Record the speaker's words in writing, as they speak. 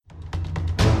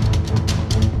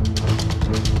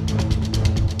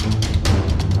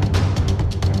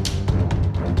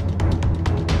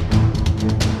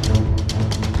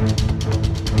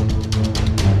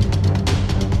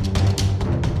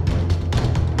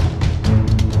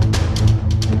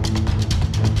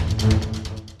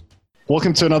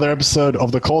Welcome to another episode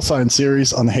of the Callsigns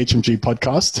series on the HMG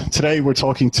Podcast. Today we're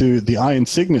talking to the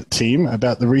Cygnet team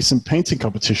about the recent painting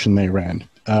competition they ran.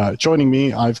 Joining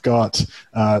me, I've got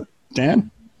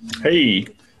Dan. Hey.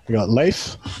 We got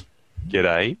Leif.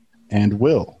 G'day. And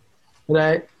Will.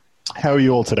 G'day. How are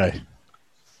you all today?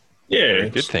 Yeah.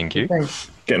 Good, thank you. Thanks.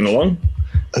 Getting along.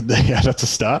 Yeah, that's a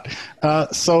start.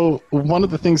 So one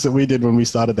of the things that we did when we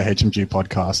started the HMG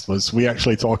podcast was we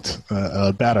actually talked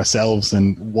about ourselves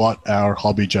and what our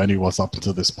hobby journey was up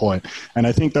until this point. And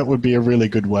I think that would be a really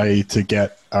good way to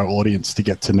get our audience to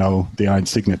get to know the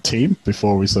Cygnet team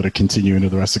before we sort of continue into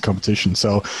the rest of the competition.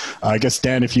 So I guess,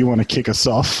 Dan, if you want to kick us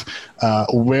off,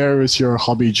 where is your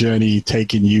hobby journey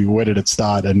taking you? Where did it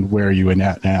start and where are you in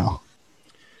at now?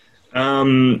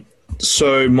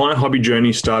 So my hobby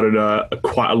journey started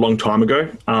quite a long time ago.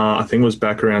 I think it was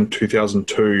back around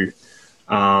 2002.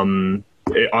 I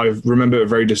remember it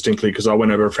very distinctly because I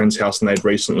went over a friend's house and they'd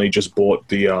recently just bought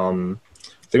the, I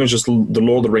think it was just the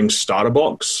Lord of the Rings starter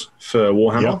box for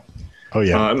Warhammer. Yeah. Oh,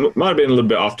 yeah. It might have been a little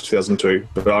bit after 2002,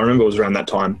 but I remember it was around that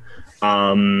time.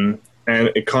 And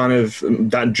it kind of,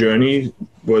 that journey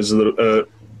was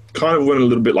kind of went a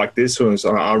little bit like this.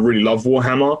 I really love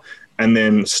Warhammer. And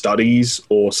then studies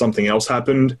or something else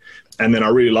happened, and then I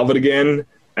really love it again,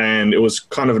 and it was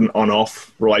kind of an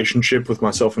on-off relationship with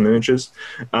myself and miniatures.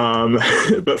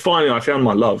 But finally, I found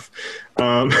my love.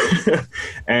 And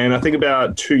I think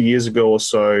about 2 years ago or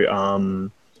so,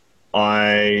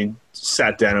 I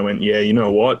sat down and went, yeah, you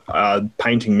know what?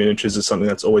 Painting miniatures is something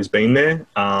that's always been there.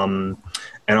 And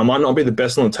I might not be the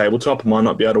best on the tabletop. I might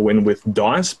not be able to win with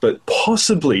dice, but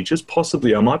possibly, just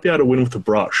possibly, I might be able to win with a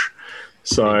brush.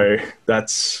 So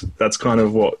that's kind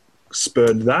of what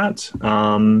spurred that.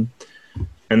 And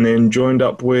then joined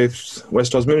up with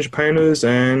West Oz Miniature Painters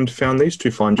and found these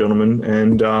two fine gentlemen.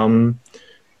 And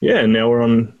now we're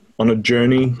on a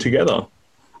journey together.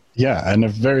 Yeah, and a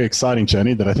very exciting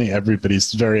journey that I think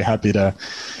everybody's very happy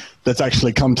that's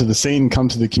actually come to the scene, come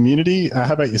to the community.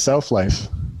 How about yourself, Leif?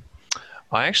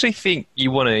 I actually think you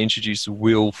want to introduce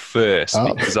Will first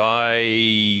because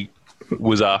I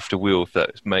was after Will, if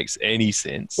that makes any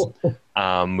sense.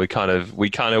 We're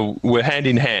hand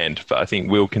in hand, but I think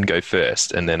Will can go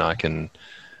first and then I can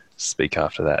speak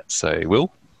after that. So, Will?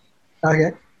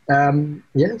 Okay.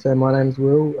 So my name's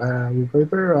Will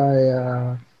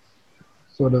Cooper.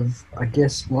 I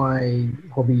guess my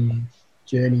hobby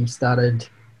journey started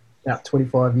about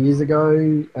 25 years ago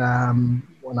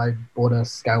when I bought a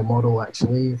scale model,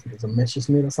 actually. I think it was a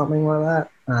Messerschmitt or something like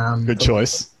that. Good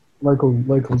choice. Local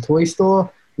toy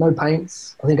store, no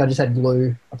paints. I think I just had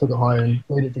glue. I took it home and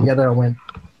glued it together. I went,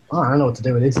 I don't know what to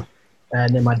do with this.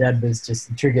 And then my dad was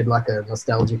just triggered like a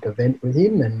nostalgic event with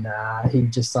him, and he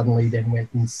just suddenly then went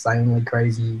insanely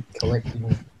crazy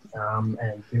collecting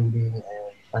and building and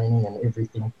painting and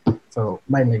everything. So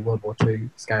mainly World War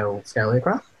II scale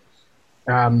aircraft.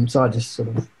 So I just sort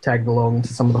of tagged along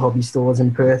to some of the hobby stores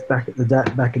in Perth back in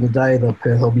the day, the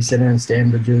Perth Hobby Centre and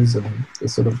Stanbridges and the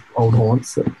sort of old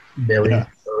haunts that barely are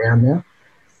around now,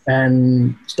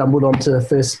 and stumbled onto the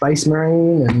first Space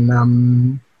Marine,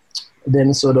 and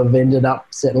then sort of ended up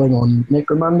settling on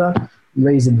Necromunda.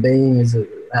 Reason being is that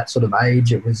at that sort of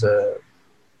age, it was a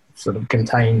sort of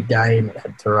contained game. It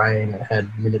had terrain, it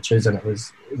had miniatures, and it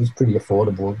was pretty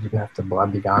affordable. You didn't have to buy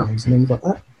big armies and things like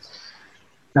that.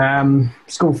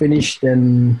 School finished,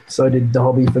 and so did the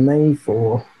hobby for me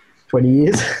for 20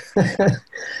 years.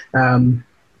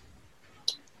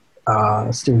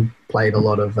 Still played a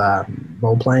lot of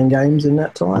role-playing games in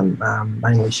that time,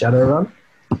 mainly Shadowrun.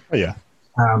 Oh, yeah.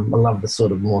 I love the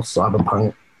sort of more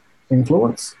cyberpunk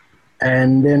influence.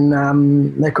 And then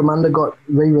Necromunda got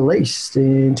re-released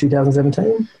in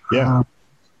 2017. Yeah.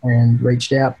 And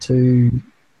reached out to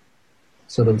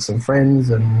sort of some friends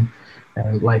and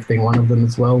Leif being one of them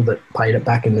as well, that played it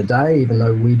back in the day, even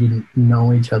though we didn't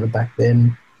know each other back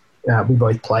then. We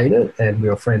both played it, and we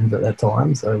were friends at that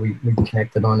time, so we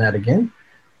connected on that again.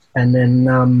 And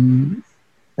then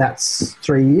that's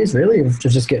 3 years, really, of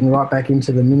just getting right back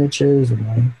into the miniatures and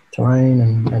the terrain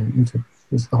and into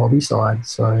just the hobby side.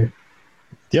 So,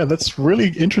 yeah, that's really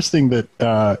interesting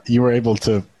that you were able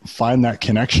to find that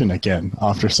connection again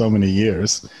after so many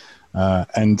years.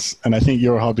 And I think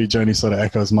your hobby journey sort of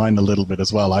echoes mine a little bit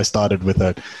as well. I started with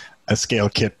a scale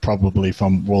kit probably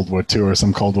from World War II or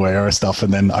some Cold War era stuff,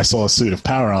 and then I saw a suit of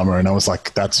power armor and I was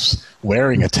like, that's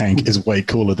wearing a tank is way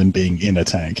cooler than being in a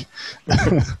tank.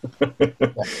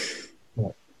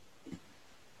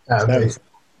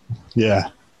 Yeah.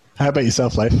 How about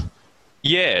yourself, Leif?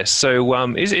 Yeah,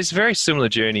 so it's a very similar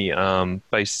journey.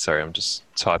 Sorry, I'm just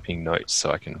typing notes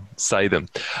so I can say them.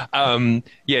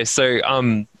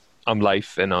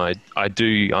 Leif, and I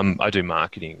do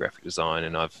marketing and graphic design,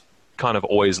 and I've kind of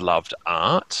always loved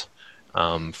art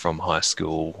from high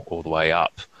school all the way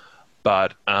up.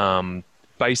 But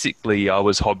basically, I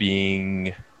was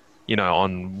hobbying,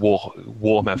 on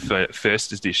Warhammer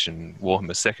First Edition,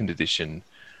 Warhammer Second Edition,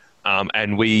 and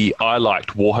I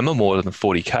liked Warhammer more than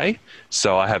 40k,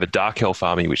 so I have a Dark Elf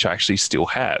army which I actually still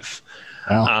have.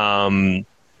 Wow.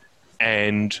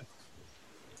 And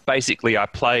basically, I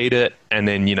played it, and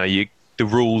then the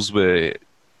rules were,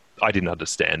 I didn't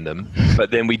understand them.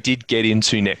 But then we did get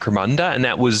into Necromunda, and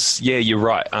that was, you're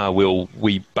right, Will.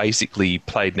 We basically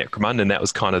played Necromunda, and that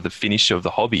was kind of the finish of the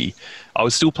hobby. I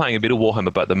was still playing a bit of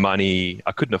Warhammer, but the money,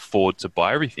 I couldn't afford to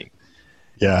buy everything.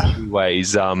 Yeah.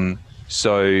 Anyways,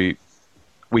 so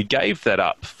we gave that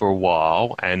up for a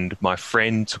while, and my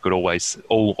friend took it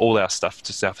all our stuff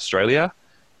to South Australia,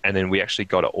 and then we actually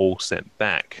got it all sent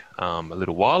back a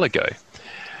little while ago.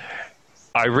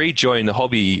 I rejoined the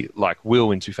hobby like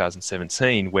Will in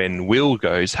 2017 when Will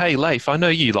goes, "Hey, Leif, I know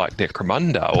you like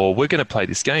Necromunda, or we're going to play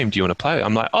this game. Do you want to play it?"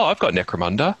 I'm like, "Oh, I've got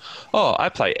Necromunda. Oh, I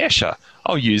play Escher.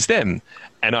 I'll use them."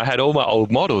 And I had all my old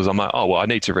models. I'm like, "Oh, well, I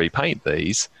need to repaint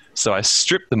these." So I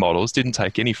stripped the models, didn't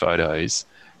take any photos,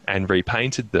 and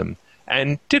repainted them,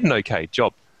 and did an okay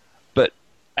job. But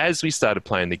as we started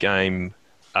playing the game,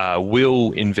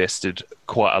 Will invested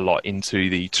quite a lot into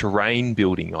the terrain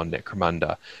building on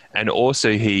Necromunda, and also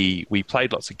we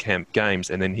played lots of games,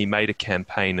 and then he made a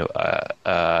campaign,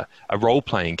 a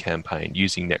role-playing campaign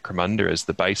using Necromunda as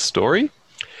the base story,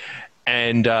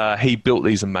 and he built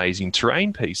these amazing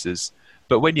terrain pieces.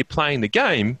 But when you're playing the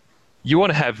game, you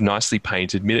want to have nicely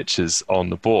painted miniatures on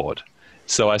the board.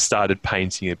 So I started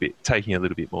painting taking a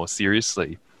little bit more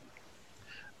seriously,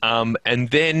 and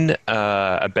then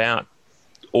about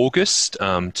August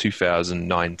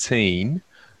 2019,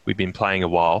 we've been playing a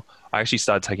while. I actually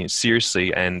started taking it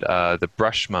seriously, and the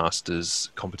Brushmasters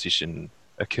competition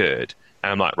occurred.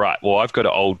 And I'm like, right, well, I've got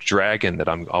an old dragon that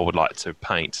I would like to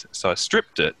paint. So I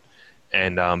stripped it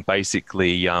and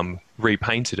basically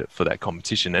repainted it for that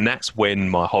competition. And that's when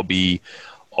my hobby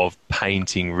of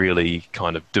painting really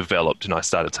kind of developed, and I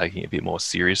started taking it a bit more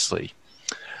seriously.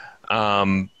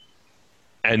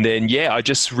 And then, I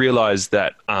just realized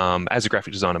that as a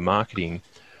graphic designer marketing,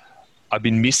 I've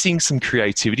been missing some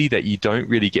creativity that you don't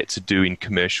really get to do in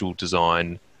commercial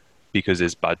design because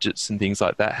there's budgets and things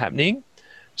like that happening.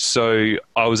 So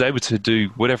I was able to do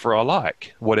whatever I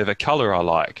like, whatever color I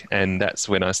like. And that's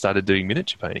when I started doing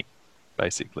miniature painting,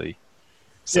 basically.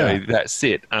 So that's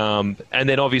it. And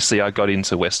then obviously I got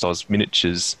into West Oz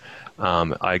Miniatures.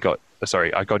 I got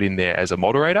in there as a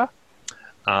moderator.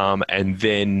 And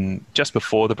then just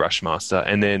before the Brushmaster,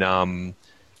 and then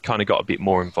kind of got a bit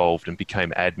more involved and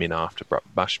became admin after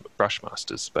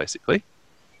Brushmasters, basically.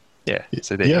 Yeah.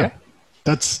 So there you go.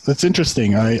 That's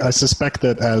interesting. I suspect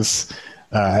that as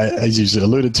you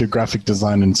alluded to, graphic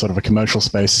design in sort of a commercial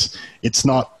space, it's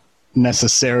not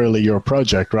necessarily your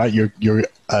project, right? You're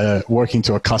working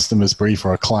to a customer's brief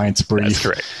or a client's brief. That's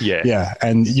correct. Yeah,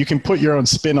 and you can put your own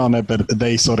spin on it, but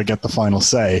they sort of get the final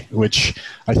say, which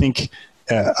I think.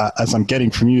 As I'm getting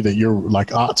from you that you're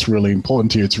like, art's really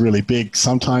important to you, it's really big,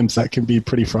 sometimes that can be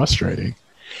pretty frustrating.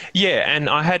 Yeah, and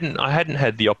I hadn't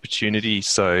had the opportunity,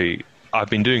 so I've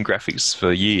been doing graphics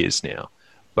for years now,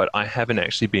 but I haven't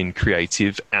actually been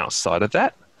creative outside of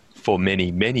that for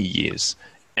many, many years.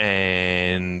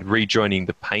 And rejoining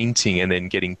the painting and then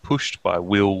getting pushed by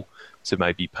Will to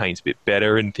maybe paint a bit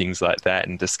better and things like that,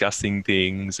 and discussing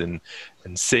things and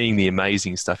seeing the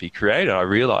amazing stuff he created, I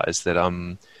realized that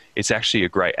it's actually a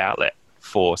great outlet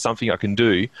for something I can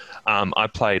do. I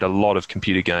played a lot of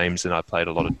computer games, and I played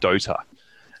a lot of Dota.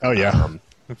 Oh, yeah.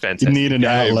 Fantastic. You need an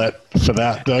outlet for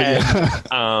that,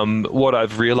 don't you? What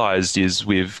I've realized is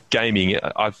with gaming,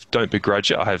 I don't begrudge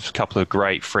it. I have a couple of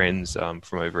great friends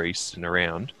from over east and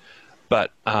around.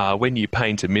 But when you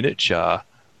paint a miniature,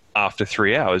 after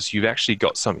 3 hours, you've actually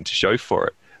got something to show for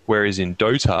it. Whereas in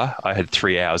Dota, I had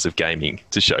 3 hours of gaming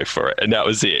to show for it, and that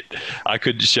was it. I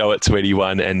couldn't show it to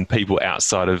anyone, and people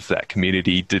outside of that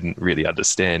community didn't really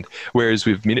understand. Whereas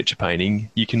with miniature painting,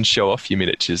 you can show off your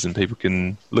miniatures, and people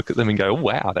can look at them and go, "Oh,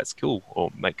 wow, that's cool,"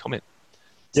 or make comment.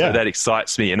 So that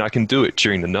excites me, and I can do it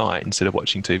during the night instead of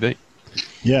watching TV.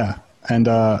 Yeah, and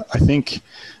I think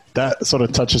that sort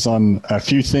of touches on a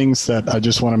few things that I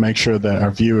just want to make sure that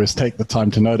our viewers take the time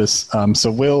to notice.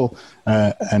 So Will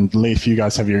and Leif, you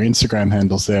guys have your Instagram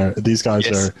handles there. These guys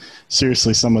are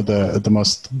seriously some of the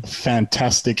most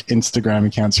fantastic Instagram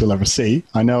accounts you'll ever see.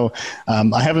 I know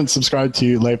I haven't subscribed to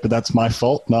you, Leif, but that's my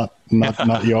fault, not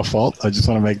your fault. I just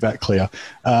want to make that clear.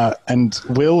 And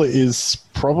Will is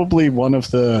probably one of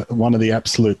the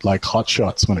absolute like hot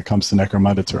shots when it comes to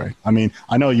Necromunda terrain. I mean,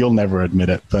 I know you'll never admit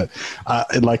it, but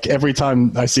like every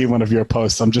time I see one of your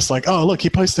posts, I'm just like, oh, look,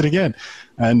 he posted again.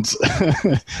 And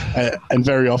and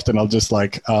very often I'll just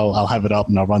like, I'll have it up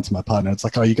and I'll run to my partner. It's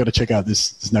like, oh, you got to check out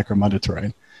this Necromunda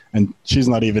terrain. And she's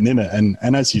not even in it. And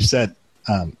as you said,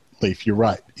 Leif, you're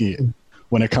right.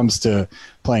 When it comes to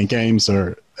playing games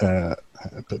or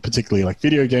particularly like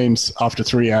video games, after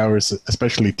 3 hours,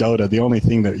 especially Dota, the only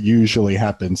thing that usually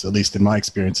happens, at least in my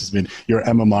experience, has been your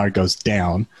MMR goes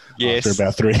down after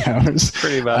about 3 hours.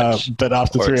 Pretty much. But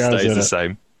after or 3 hours, stays the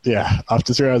same. Yeah,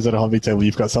 after 3 hours at a hobby table,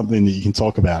 you've got something that you can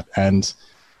talk about. And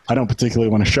I don't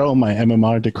particularly want to show my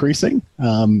MMR decreasing.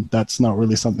 That's not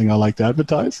really something I like to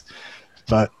advertise.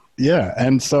 But yeah,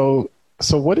 and so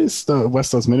what is the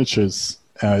West Oz Miniatures?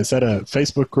 Is that a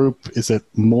Facebook group? Is it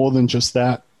more than just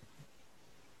that?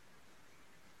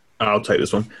 I'll take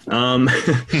this one.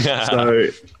 So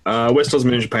West Oz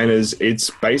Miniature Painters, it's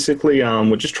basically,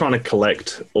 we're just trying to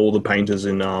collect all the painters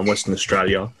in Western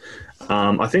Australia.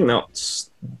 I think that's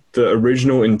the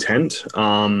original intent,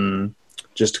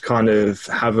 just to kind of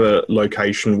have a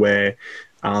location where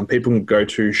people can go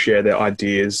to, share their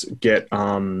ideas, get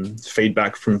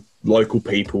feedback from local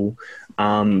people,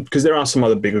 because there are some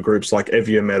other bigger groups like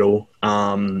Evia Metal,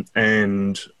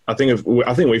 and I think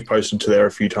we've posted to there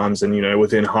a few times, and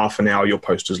within half an hour your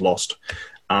post is lost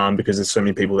because there's so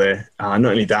many people there. Not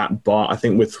only that, but I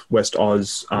think with West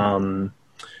Oz,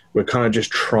 we're kind of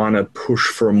just trying to push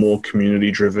for a more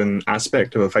community-driven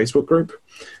aspect of a Facebook group.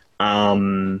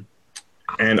 And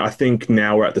I think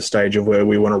now we're at the stage of where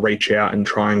we want to reach out and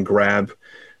try and grab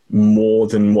more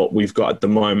than what we've got at the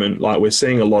moment. Like, we're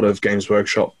seeing a lot of Games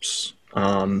Workshops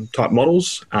type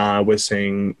models. We're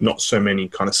seeing not so many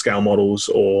kind of scale models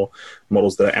or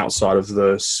models that are outside of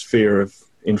the sphere of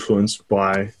influence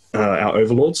by our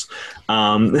overlords.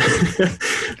 But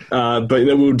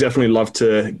we'd definitely love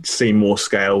to see more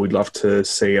scale. We'd love to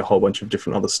see a whole bunch of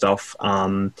different other stuff.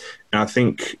 And I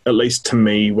think, at least to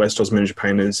me, West Oz Miniature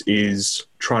Painters is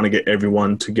trying to get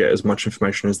everyone to get as much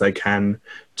information as they can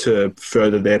to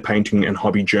further their painting and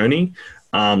hobby journey.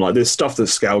 Like, there's stuff that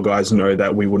scale guys know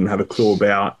that we wouldn't have a clue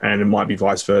about, and it might be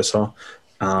vice versa.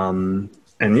 And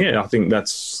yeah, I think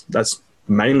that's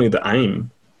mainly the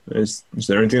aim. Is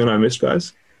there anything that I missed,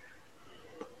 guys?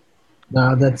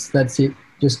 No, that's it.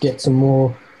 Just get some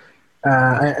more,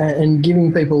 and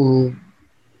giving people,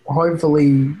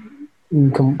 hopefully,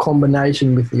 in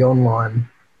combination with the online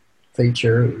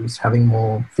feature, is having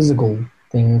more physical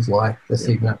things like the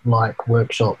Cygnet, like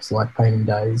workshops, like painting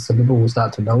days, so people will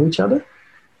start to know each other,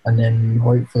 and then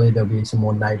hopefully there'll be some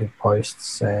more native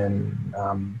posts, and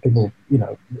people,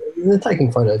 they're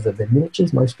taking photos of their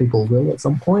miniatures. Most people will at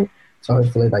some point. So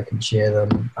hopefully they can share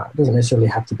them. It doesn't necessarily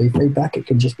have to be feedback. It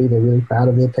can just be they're really proud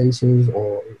of their pieces,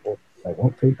 or they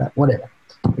want feedback, whatever.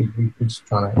 We're just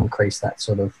trying to increase that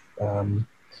sort of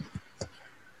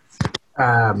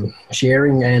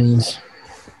sharing and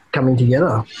coming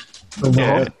together.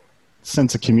 Yeah,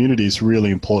 sense of community is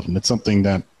really important. It's something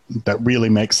that really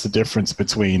makes the difference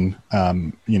between,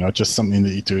 just something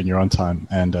that you do in your own time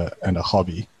and a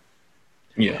hobby.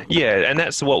 Yeah, and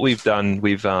that's what we've done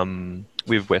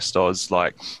with West Oz.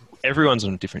 Like, everyone's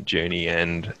on a different journey,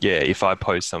 and yeah, if I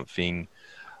post something,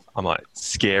 I might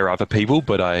scare other people,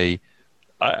 but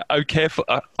I'm careful.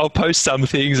 I'll post some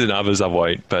things and others I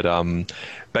won't. But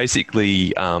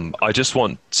basically, I just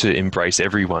want to embrace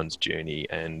everyone's journey.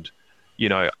 And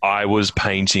I was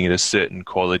painting at a certain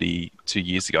quality 2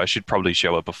 years ago. I should probably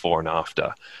show a before and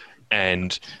after.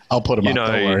 And I'll put them up,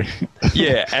 don't worry.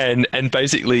 Yeah, and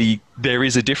basically there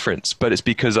is a difference, but it's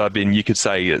because I've been, you could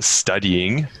say,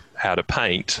 studying how to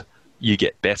paint. You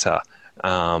get better,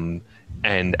 and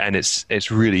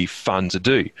it's really fun to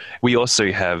do. We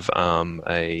also have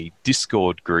a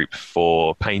Discord group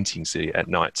for painting. So at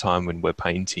night time when we're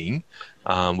painting,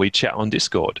 we chat on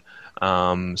Discord.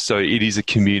 So it is a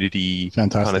community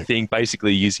kind of thing,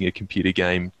 basically using a computer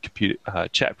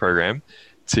chat program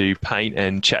to paint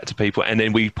and chat to people, and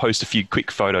then we post a few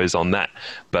quick photos on that.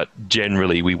 But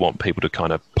generally we want people to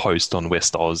kind of post on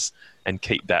West Oz and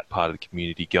keep that part of the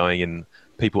community going, and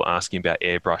people asking about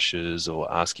airbrushes or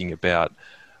asking about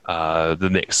the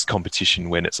next competition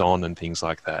when it's on and things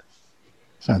like that.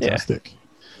 Fantastic.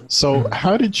 Yeah. So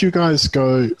how did you guys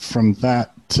go from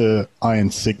that to Iron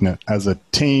Cygnet as a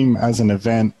team, as an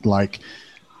event? Like,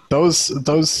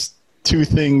 those two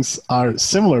things are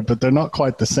similar, but they're not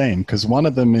quite the same, because one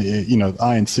of them,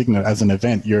 Iron Cygnet as an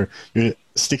event, you're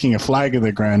sticking a flag in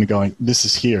the ground and going, this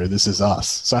is here, this is us.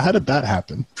 So how did that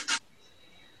happen?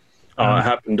 It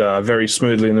happened very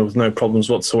smoothly, and there was no problems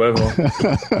whatsoever.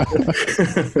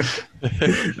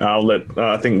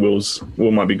 I think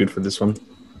Will might be good for this one.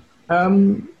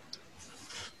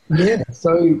 Yeah.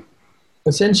 So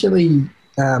essentially,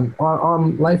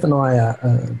 Leif and I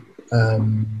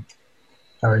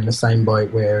are in the same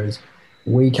boat. Whereas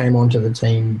we came onto the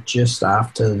team just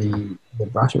after the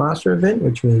Brushmaster event,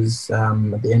 which was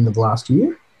at the end of last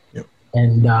year. Yep.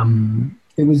 And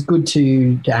it was good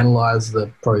to analyse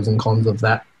the pros and cons of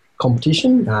that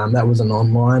competition. That was an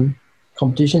online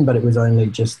competition, but it was only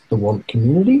just the WAMP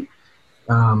community.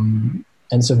 And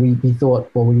so we thought,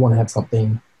 well, we want to have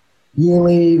something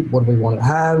yearly. What do we want to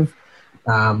have?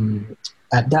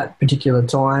 At that particular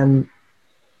time,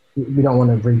 we don't want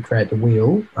to recreate the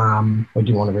wheel. We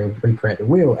do want to recreate the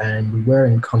wheel, and we were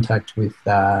in contact with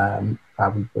are in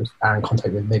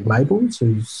contact with Meg Maples,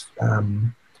 who's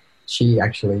she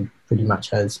actually pretty much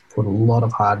has put a lot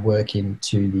of hard work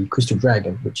into the Crystal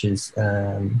Dragon, which is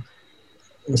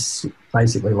it's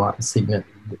basically like the Cygnet.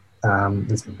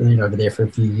 It's been over there for a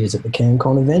few years at the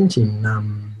CanCon event in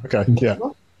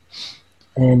Canberra.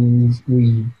 And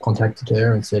we contacted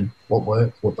her and said, what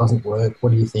works, what doesn't work,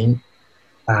 what do you think?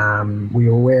 We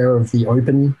were aware of the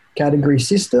open category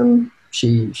system.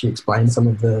 She explained some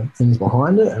of the things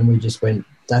behind it, and we just went,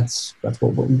 that's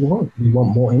what we want. We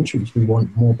want more entries. We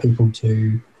want more people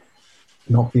to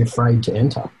not be afraid to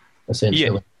enter,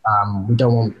 essentially. Yeah. We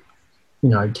don't want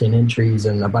 10 entries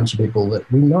and a bunch of people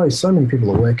that we know. So many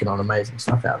people are working on amazing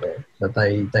stuff out there that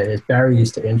there's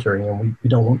barriers to entering, and we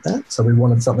don't want that. So we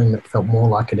wanted something that felt more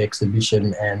like an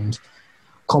exhibition and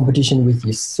competition with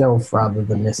yourself rather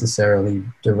than necessarily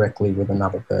directly with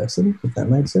another person, if that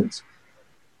makes sense.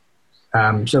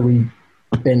 So we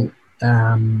spent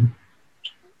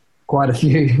quite a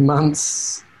few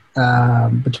months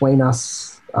between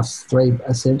us three,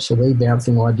 essentially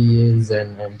bouncing ideas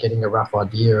and getting a rough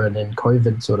idea, and then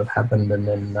COVID sort of happened, and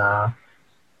then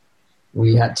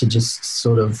we had to just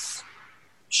sort of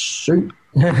shoot.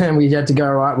 And we had to go,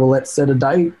 all right, well, let's set a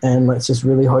date and let's just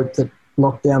really hope that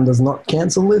lockdown does not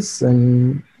cancel this,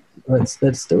 and let's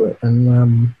do it.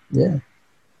 And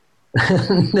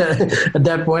at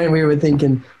that point we were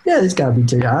thinking, this can't be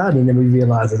too hard, and then we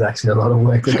realised there's actually a lot of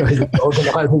work that goes into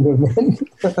organising an event.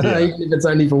 Even if it's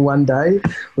only for one day,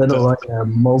 let alone a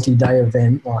multi-day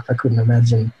event. Like, I couldn't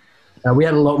imagine. We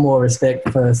had a lot more respect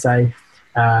for, say,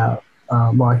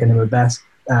 Mike and Emma Bass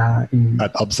at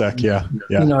OBSEC,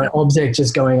 OBSEC,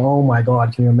 just going, oh my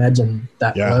God, can you imagine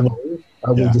that level?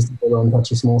 We just did it on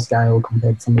such a small scale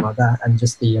compared to something like that, and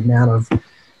just the amount of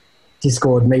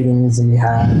Discord meetings and we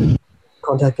had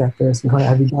contact that person,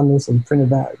 have you done this, and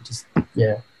printed that,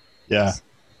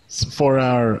 For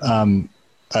our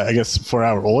I guess for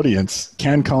our audience,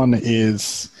 CanCon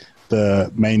is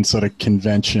the main sort of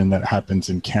convention that happens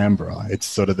in Canberra. It's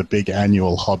sort of the big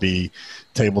annual hobby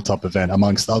tabletop event,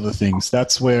 amongst other things.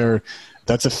 That's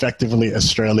effectively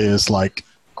Australia's like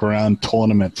ground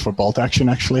tournament for bolt action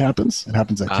actually happens. It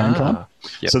happens at CanCon.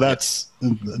 So that's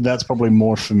probably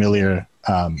more familiar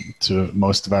to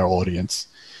most of our audience.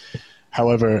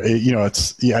 However,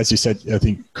 it's, as you said, I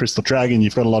think Crystal Dragon,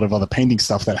 you've got a lot of other painting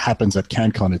stuff that happens at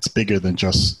CanCon. It's bigger than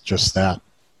just that.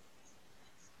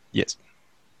 Yes.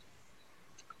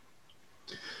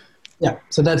 Yeah,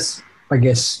 so that's, I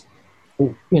guess,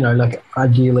 like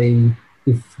ideally,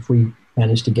 if we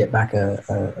manage to get back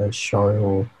a show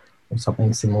or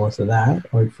something similar to that,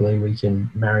 hopefully we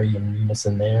can marry in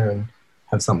unison there and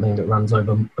have something that runs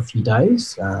over a few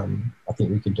days. I think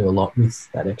we could do a lot with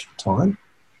that extra time.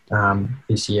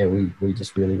 This year we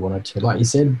just really wanted to, like you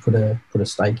said, put a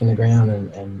stake in the ground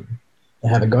and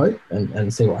have a go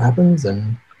and see what happens.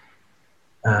 And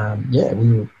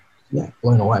we were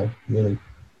blown away, really.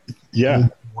 Yeah.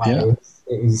 We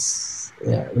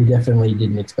definitely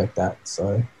didn't expect that.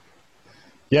 So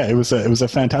yeah, it was a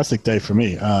fantastic day for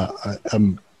me.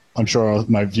 I'm sure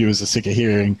my viewers are sick of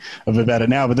hearing about it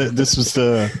now, but this was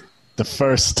the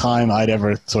first time I'd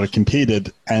ever sort of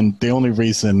competed, and the only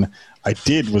reason I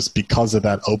did was because of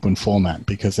that open format,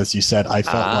 because as you said, I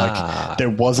felt like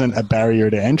there wasn't a barrier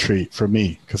to entry for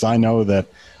me, because I know that,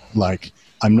 like,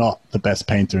 I'm not the best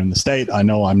painter in the state. I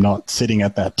know I'm not sitting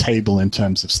at that table in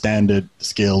terms of standard,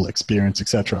 skill, experience,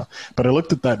 etc. But I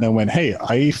looked at that and I went, hey,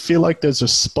 I feel like there's a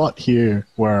spot here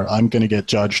where I'm going to get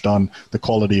judged on the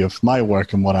quality of my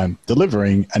work and what I'm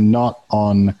delivering, and not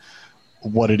on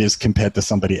what it is compared to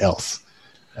somebody else.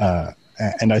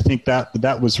 And I think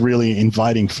that was really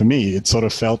inviting for me. It sort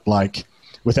of felt like,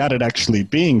 without it actually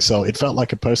being so, it felt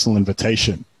like a personal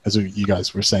invitation. As you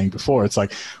guys were saying before, it's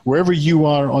like, wherever you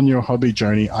are on your hobby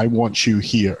journey, I want you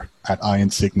here at Iron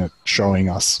Cygnet showing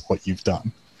us what you've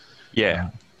done.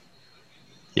 Yeah.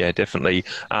 Yeah, definitely.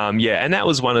 And that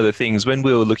was one of the things when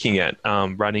we were looking at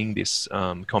running this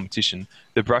competition.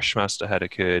 The Brushmaster had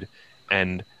occurred,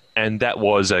 and that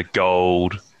was a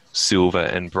gold, silver,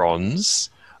 and bronze.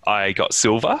 I got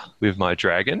silver with my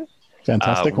dragon.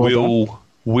 Fantastic.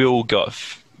 Will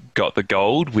got the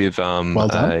gold with Well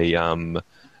done.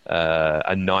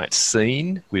 a night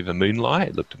scene with a moonlight.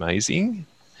 It looked amazing.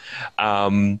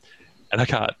 And I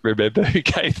can't remember who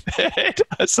gave that.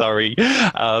 Sorry.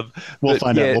 We'll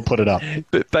find out. We'll put it up.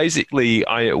 But basically,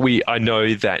 I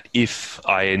know that if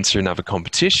I enter another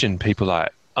competition, people are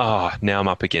like, now I'm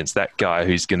up against that guy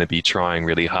who's going to be trying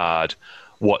really hard.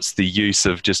 What's the use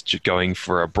of just going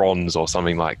for a bronze or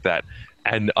something like that?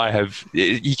 And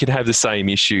you can have the same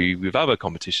issue with other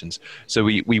competitions. So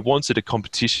we wanted a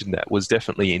competition that was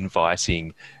definitely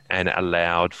inviting and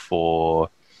allowed for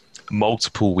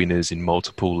multiple winners in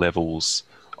multiple levels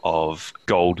of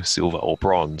gold, silver, or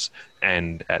bronze.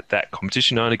 And at that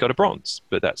competition, I only got a bronze,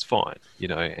 but that's fine,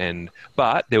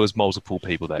 but there was multiple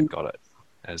people that got it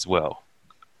as well.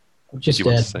 Just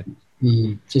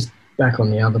back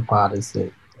on the other part is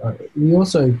that we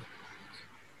also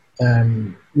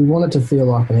we want it to feel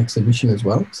like an exhibition as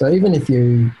well. So even if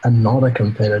you are not a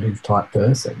competitive type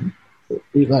person,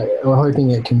 we're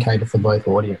hoping it can cater for both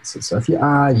audiences. So if you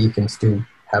are, you can still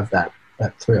have that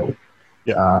thrill.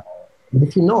 Yeah. But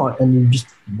if you're not and you just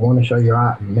want to show your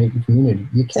art and meet the community,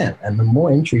 you can. And the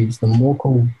more entries, the more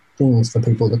cool things for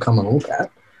people to come and look at.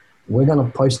 We're going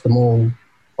to post them all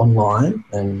online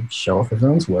and show off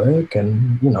everyone's work,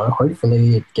 and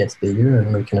hopefully it gets bigger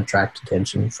and we can attract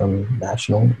attention from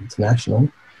national, international,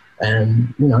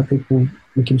 and we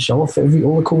can show off all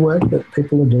the cool work that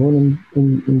people are doing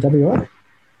in WA.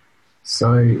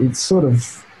 So it's sort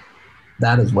of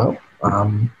that as well.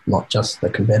 Not just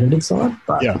the competitive side,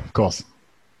 but yeah, of course.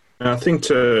 And I think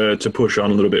to push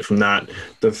on a little bit from that,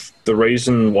 the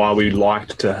reason why we why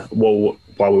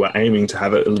we were aiming to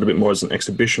have it a little bit more as an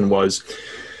exhibition was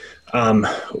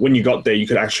when you got there, you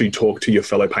could actually talk to your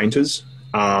fellow painters,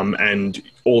 and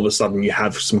all of a sudden you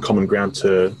have some common ground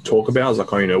to talk about. It's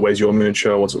like, where's your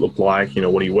miniature? What's it look like?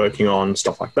 What are you working on?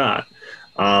 Stuff like that.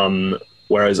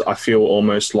 Whereas I feel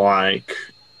almost like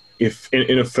if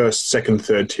in a first, second,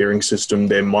 third tiering system,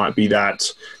 there might be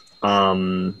that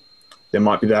little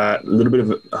bit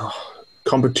of a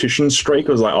competition streak.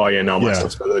 I was like, my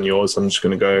stuff's better than yours. I'm just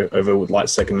going to go over with like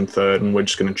second and third, and we're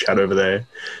just going to chat over there.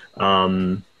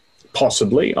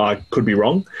 Possibly, I could be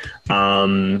wrong,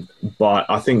 but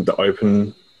I think the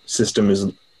open system it's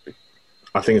a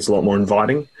lot more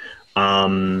inviting.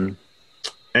 And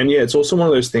it's also one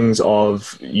of those things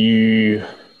of you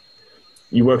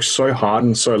work so hard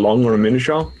and so long on a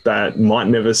miniature that might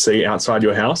never see outside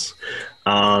your house.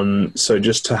 So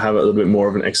just to have a little bit more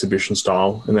of an exhibition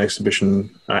style, an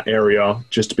exhibition area,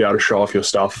 just to be able to show off your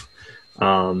stuff.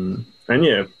 Mostly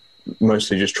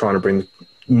just trying to bring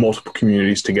multiple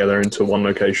communities together into one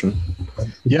location.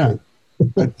 Yeah.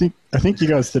 I think you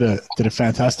guys did a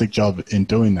fantastic job in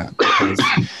doing that. Because,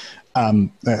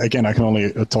 again, I can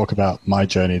only talk about my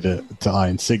journey to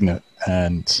Iron Cygnet,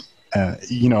 and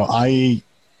I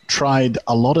tried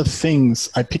a lot of things.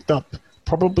 I picked up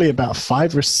probably about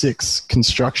 5 or 6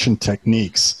 construction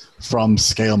techniques from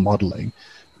scale modeling,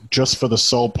 just for the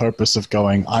sole purpose of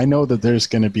going, I know that there's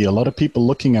going to be a lot of people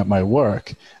looking at my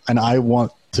work, and I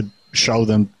want to show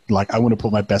them, I want to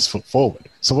put my best foot forward.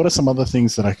 So what are some other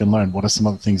things that I can learn? What are some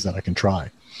other things that I can try?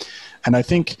 And I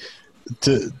think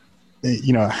to,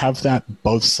 have that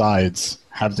both sides,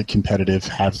 have the competitive,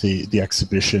 have the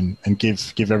exhibition, and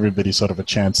give everybody sort of a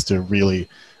chance to really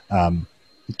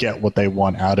get what they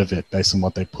want out of it based on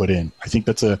what they put in. I think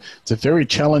it's a very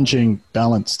challenging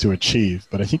balance to achieve,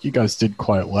 but I think you guys did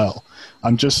quite well.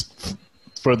 I'm just,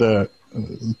 for the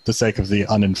sake of the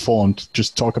uninformed,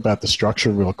 just talk about the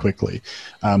structure real quickly.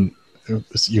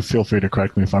 You feel free to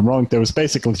correct me if I'm wrong. There was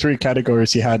basically 3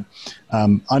 categories. You had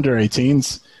under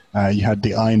 18s, you had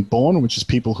the Ironborn, which is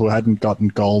people who hadn't gotten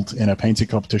gold in a painting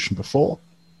competition before.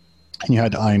 And you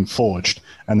had Iron Forged,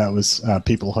 and that was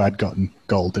people who had gotten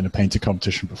gold in a painting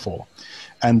competition before.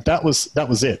 And that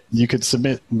was it. You could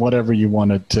submit whatever you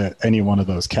wanted to any one of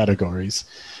those categories.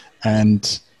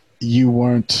 And you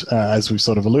weren't, as we've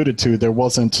sort of alluded to, there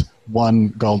wasn't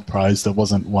one gold prize, there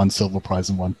wasn't one silver prize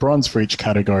and one bronze for each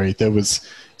category.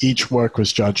 Each work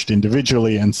was judged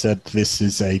individually and said, this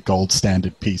is a gold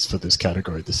standard piece for this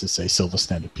category. This is a silver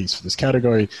standard piece for this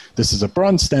category. This is a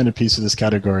bronze standard piece for this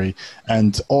category.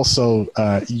 And also,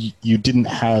 you didn't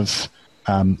have,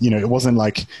 it wasn't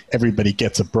like everybody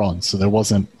gets a bronze. So there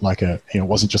wasn't it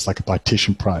wasn't just like a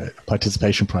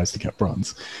participation prize to get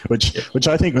bronze, which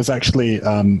I think was actually,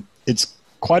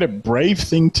 quite a brave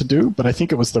thing to do, but I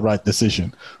think it was the right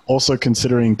decision. Also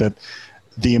considering that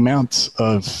the amount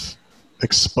of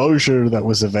exposure that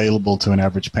was available to an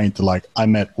average painter, like I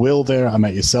met Will there, I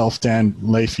met yourself, Dan,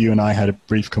 Leif, you and I had a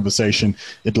brief conversation.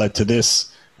 It led to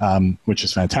this, which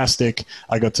is fantastic.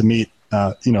 I got to meet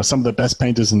some of the best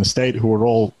painters in the state who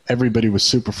were everybody was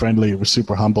super friendly, it was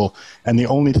super humble. And the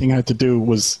only thing I had to do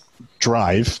was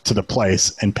drive to the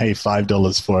place and pay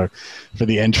 $5 for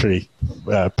the entry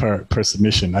per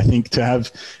submission. I think to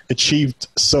have achieved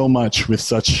so much with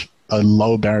such a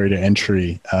low barrier to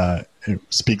entry, it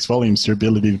speaks volumes to your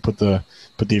ability to put the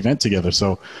event together.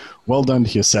 So well done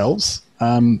to yourselves.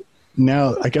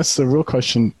 Now, I guess the real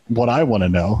question, what I want to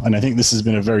know, and I think this has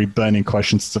been a very burning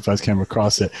question since I first came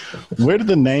across it, where did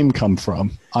the name come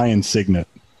from, Iron Cygnet?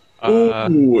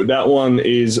 Ooh, that one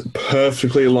is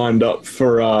perfectly lined up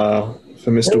for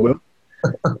Mr. Will.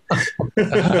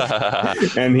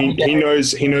 And he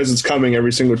knows it's coming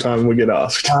every single time we get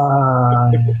asked.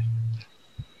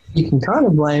 You can kind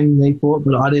of blame me for it,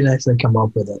 but I didn't actually come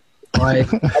up with it. I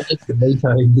just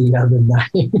vetoed the other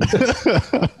name.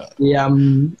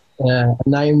 A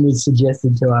name was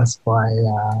suggested to us by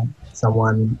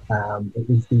someone. It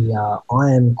was the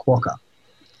Iron Quokka.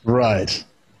 Right.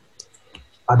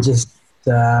 I just...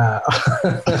 the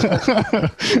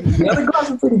other guys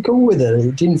were pretty cool with it.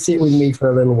 It didn't sit with me for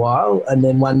a little while, and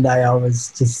then one day I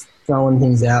was just throwing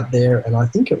things out there, and I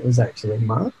think it was actually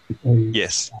Mark.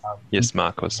 Yes,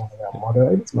 Mark was. One of our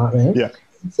moderators, Mark, man. Yeah.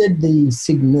 He said the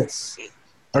Cygnets.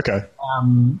 Okay.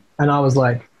 And I was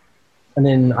like, and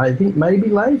then I think maybe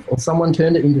Leif or someone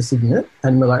turned it into Cygnet,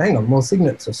 and we're like, hang on, well,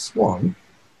 Cygnet's a swan.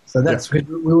 So that's good.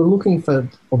 We were looking for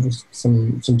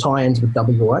some tie-ins with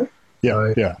WA.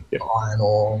 Yeah, so iron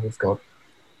ore, we've got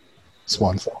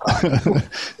swans. Like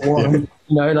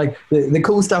the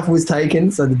cool stuff was taken,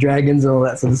 so the dragons and all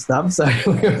that sort of stuff. So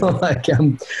we were like,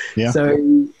 so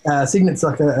Cygnet's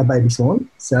like a baby swan.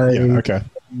 So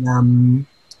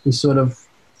we sort of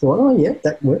thought, oh yeah,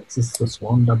 that works. It's the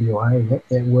Swan WA. Yep,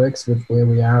 it works with where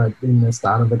we are in the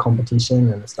start of the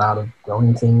competition and the start of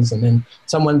growing things. And then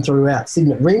someone threw out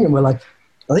Cygnet Ring, and we're like,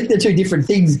 I think they're two different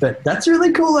things, but that's a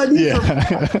really cool idea.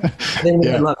 Yeah. Then we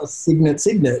had like a Cygnet.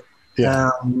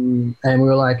 Yeah. And we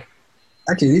were like,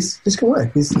 actually, this can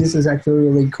work. This is actually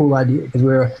a really cool idea, because we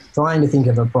were trying to think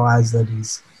of a prize that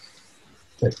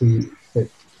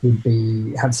would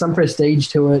have some prestige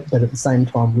to it, but at the same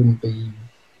time wouldn't be,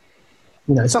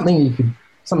 something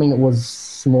that was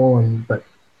small but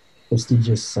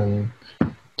prestigious and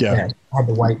had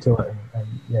the weight to it. And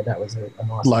that was a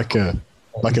nice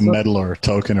like a medal or a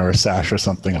token or a sash or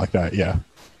something like that. Yeah.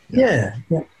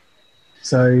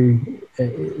 So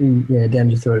Dan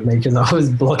just threw it at me because I was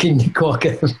blocking the clock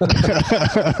a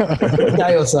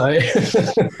day or so. A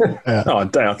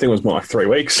day. I think it was more like 3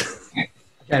 weeks.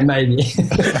 Okay, maybe.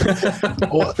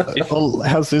 Well,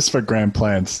 how's this for grand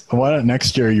plans? Why don't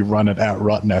next year you run it at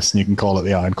Rottnest and you can call it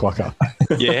the Iron Quokka?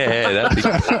 Yeah, that'd be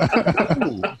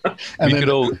cool. And we could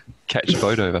all catch a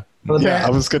boat over. Yeah, I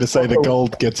was going to say the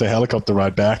gold gets a helicopter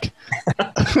ride back.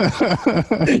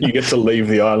 You get to leave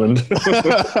the island.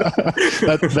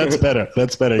 That's better.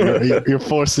 That's better. You're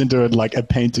forced into a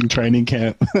painting training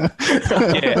camp.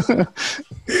 Yeah.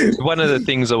 One of the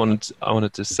things I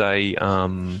wanted to say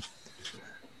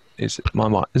is my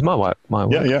wife.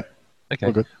 Yeah.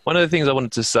 Okay. One of the things I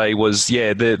wanted to say was,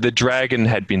 the dragon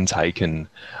had been taken,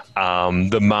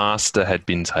 the master had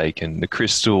been taken, the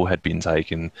crystal had been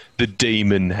taken, the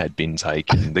demon had been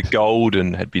taken, the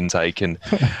golden had been taken.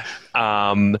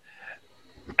 And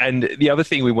the other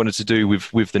thing we wanted to do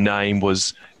with the name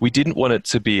was we didn't want it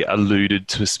to be alluded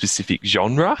to a specific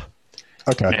genre.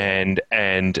 Okay. And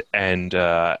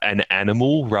an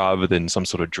animal rather than some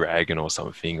sort of dragon or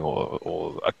something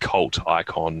or a cult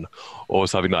icon or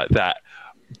something like that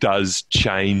does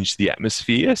change the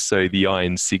atmosphere. So the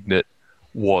Iron Cygnet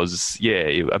was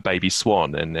a baby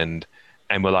swan and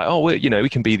we're like, we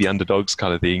can be the underdogs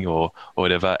kind of thing or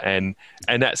whatever, and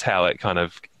that's how it kind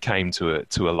of came to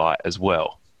a light as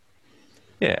well.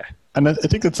 Yeah. And I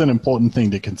think it's an important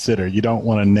thing to consider. You don't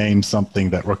want to name something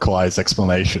that requires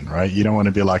explanation, right? You don't want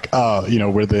to be like,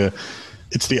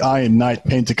 it's the Iron Knight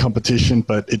painter competition,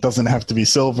 but it doesn't have to be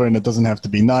silver and it doesn't have to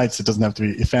be knights. It doesn't have to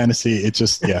be fantasy. It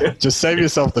just, just save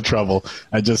yourself the trouble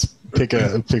and just pick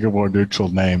a more neutral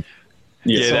name.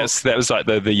 Yeah, that was like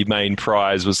the main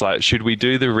prize was like, should we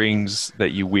do the rings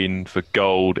that you win for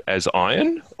gold as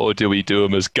iron, or do we do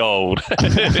them as gold?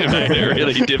 It made it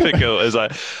really difficult. It was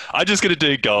like, I'm just going to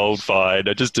do gold, fine.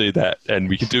 I just do that, and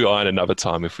we can do iron another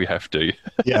time if we have to.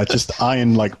 Yeah, just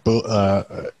iron like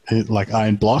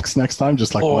iron blocks next time,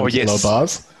 just like 1 kilo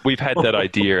bars. We've had that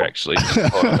idea actually,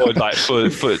 or like for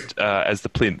as the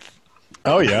plinth.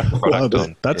 Oh yeah,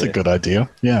 that's a good idea.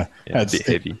 Yeah, it's a bit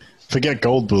heavy. Forget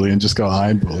gold bullion, just go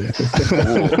iron bullion. I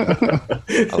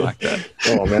like that.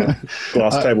 Oh man,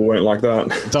 glass table won't like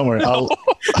that. Don't worry,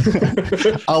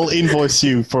 I'll invoice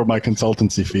you for my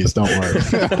consultancy fees. Don't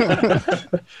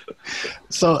worry.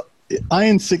 So,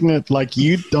 Iron Cygnet, like,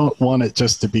 you don't want it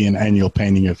just to be an annual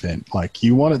painting event. Like,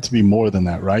 you want it to be more than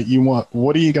that, right?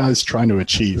 What are you guys trying to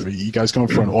achieve? Are you guys going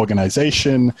for an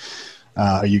organization?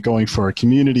 Are you going for a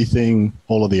community thing?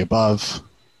 All of the above?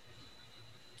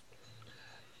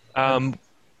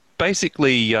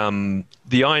 Basically,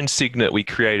 the Iron Cygnet, we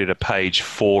created a page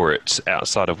for it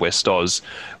outside of West Oz.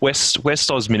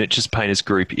 West Oz Miniatures Painters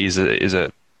Group is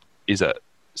a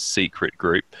secret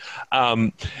group.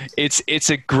 It's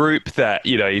a group that,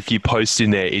 you know, if you post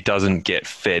in there, it doesn't get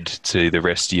fed to the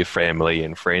rest of your family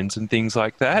and friends and things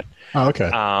like that. Oh, okay.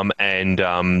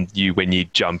 When you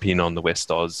jump in on the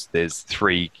West Oz, there's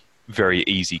 3 very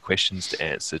easy questions to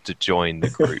answer to join the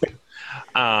group.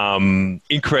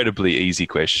 Incredibly easy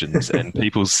questions, and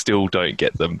people still don't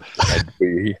get them, and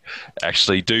we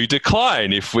actually do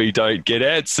decline if we don't get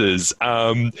answers,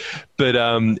 but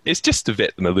it's just to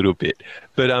vet them a little bit.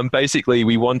 But basically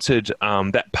we wanted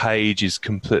that page is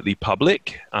completely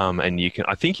public, and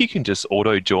I think you can just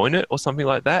auto join it or something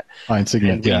like that.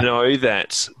 Cygnet, we know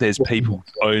that there's people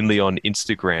only on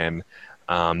Instagram,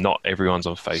 not everyone's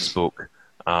on Facebook.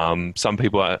 Some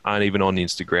people aren't even on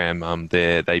Instagram.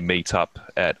 They meet up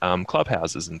at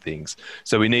clubhouses and things.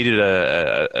 So we needed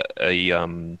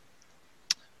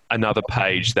another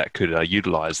page that could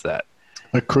utilize that.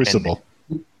 A crucible.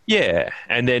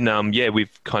 And then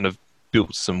we've kind of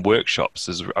built some workshops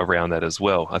around that as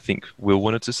well. I think Will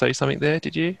wanted to say something there.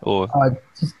 Did you? Or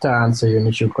just to answer your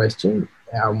initial question,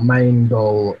 our main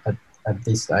goal at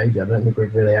this stage, I don't think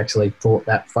we've really actually thought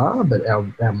that far, but our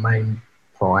main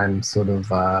prime sort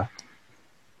of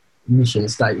mission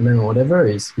statement or whatever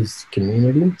is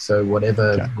community. So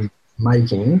whatever we're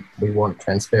making, we want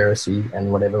transparency,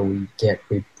 and whatever we get,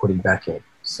 we're putting back in.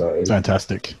 So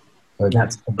fantastic. So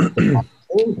that's the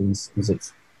thing,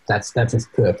 that's its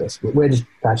purpose. We're just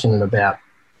passionate about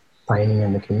painting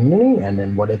in the community, and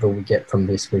then whatever we get from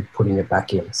this, we're putting it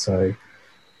back in. So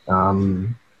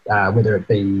whether it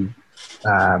be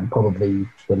probably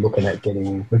we're looking at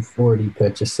we've already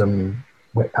purchased some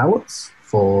wet palettes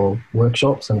for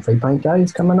workshops and free paint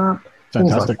days coming up.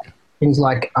 Fantastic. Things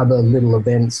like other little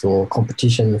events or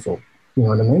competitions, or you know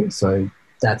what I mean? So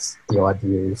that's the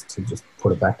idea, is to just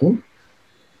put it back in.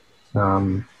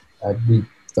 We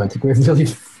don't think we've really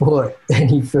thought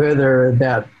any further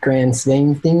about grand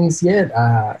scheme things yet.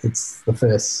 It's the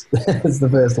first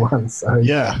one. So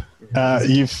yeah,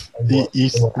 you've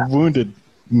wounded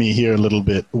me here a little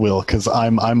bit, Will, because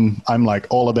I'm like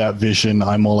all about vision.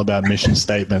 I'm all about mission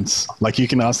statements. Like, you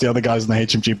can ask the other guys in the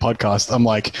HMG podcast. I'm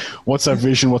like, what's our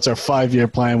vision? What's our 5-year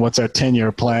plan? What's our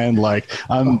 10-year plan? Like,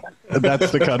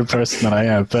 that's the kind of person that I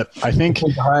am. But I think,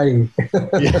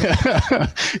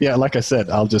 yeah, like I said,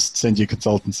 I'll just send you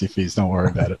consultancy fees. Don't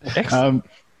worry about it.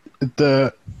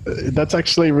 That's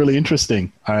actually really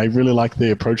interesting. I really like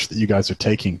the approach that you guys are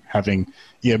taking, having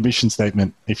a mission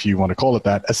statement, if you want to call it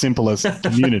that, as simple as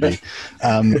community.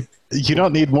 You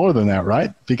don't need more than that,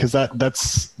 right? Because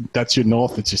that's your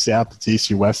north, it's your south, it's east,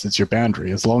 your west, it's your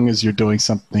boundary. As long as you're doing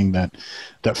something that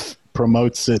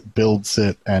promotes it, builds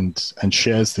it, and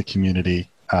shares the community.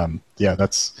 I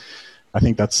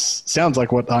think sounds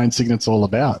like what Iron Cygnet's all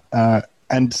about.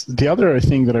 And the other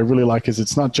thing that I really like is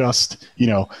it's not just,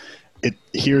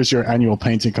 here's your annual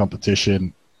painting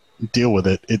competition, deal with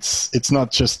it. It's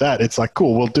not just that. It's like,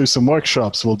 cool, we'll do some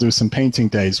workshops, we'll do some painting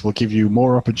days, we'll give you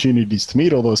more opportunities to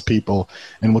meet all those people,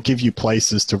 and we'll give you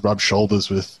places to rub shoulders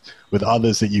with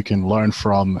others that you can learn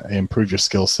from, improve your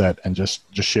skill set, and just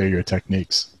share your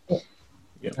techniques.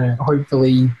 Yeah.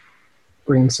 Hopefully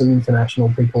bring some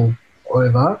international people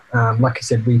over. Like I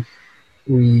said,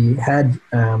 we had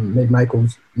Ned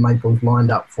Maples lined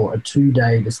up for a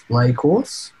 2-day display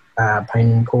course,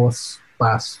 painting course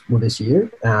this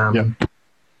year. And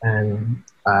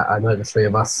I know the 3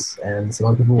 of us and some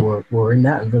other people were in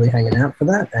that and really hanging out for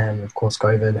that. And of course,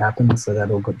 COVID happened, so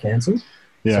that all got cancelled.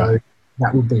 Yeah. So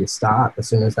that would be a start. As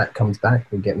soon as that comes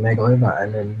back, we'll get Meg over.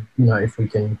 And then, if we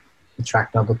can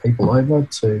attract other people over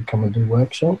to come and do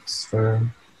workshops for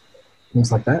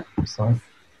things like that. So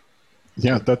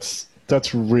yeah, that's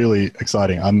really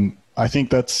exciting. I think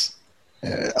that's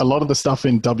a lot of the stuff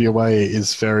in WA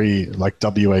is very like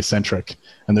WA centric,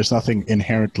 and there's nothing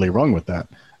inherently wrong with that.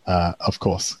 Of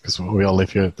course, because we all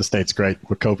live here. The state's great.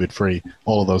 We're COVID free.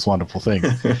 All of those wonderful things.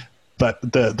 But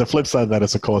the flip side of that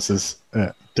is, of course, is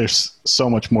there's so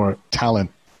much more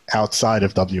talent outside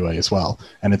of WA as well.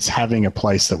 And it's having a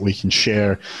place that we can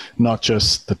share not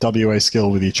just the WA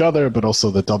skill with each other, but also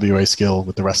the WA skill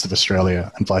with the rest of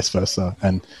Australia and vice versa,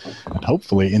 and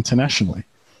hopefully internationally.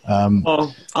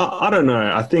 I don't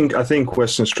know. I think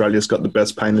Western Australia's got the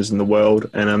best painters in the world,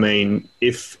 and I mean,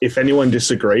 if anyone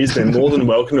disagrees, they're more than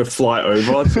welcome to fly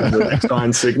over to the next guy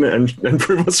in Cygnet and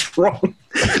prove us wrong.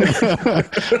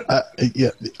 Yeah,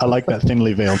 I like that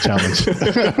thinly veiled challenge.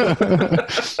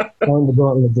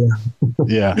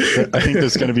 Yeah, I think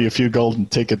there's going to be a few golden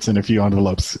tickets and a few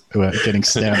envelopes getting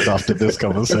stamped after this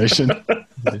conversation.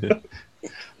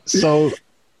 So,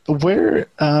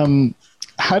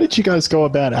 how did you guys go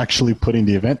about actually putting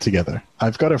the event together?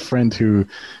 I've got a friend who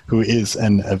is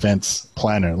an events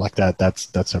planner like that.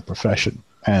 That's her profession,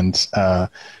 and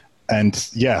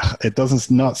yeah, it doesn't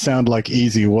not sound like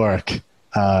easy work.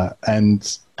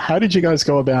 And how did you guys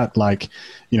go about, like,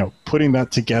 putting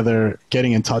that together,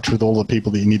 getting in touch with all the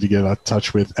people that you need to get in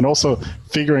touch with, and also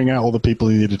figuring out all the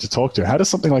people you needed to talk to? How does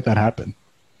something like that happen?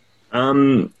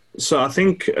 So I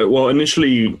think, well,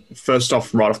 initially, first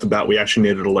off, right off the bat, we actually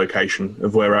needed a location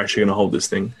of where we're actually going to hold this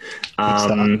thing.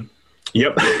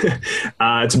 Yep.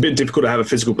 It's a bit difficult to have a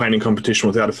physical painting competition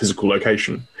without a physical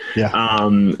location. Yeah.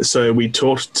 So we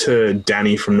talked to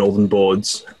Danny from Northern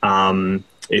Boards,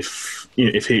 if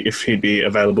he'd be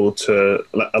available to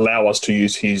allow us to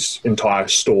use his entire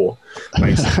store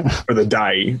basically for the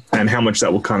day, and how much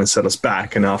that will kind of set us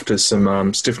back. And after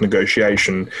some stiff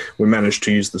negotiation, we managed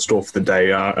to use the store for the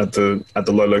day at the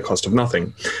low cost of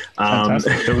nothing.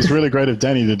 Fantastic. It was really great of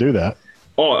Danny to do that.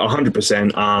 Oh,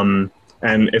 100%.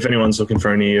 And if anyone's looking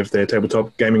for any of their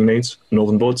tabletop gaming needs,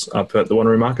 Northern Boards up at the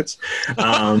Wanneroo Markets.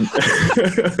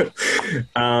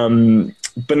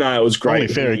 But no, it was great.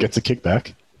 Only fair he gets a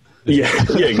kickback. Yeah,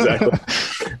 exactly.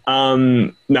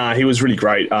 He was really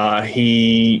great.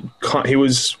 He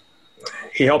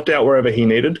helped out wherever he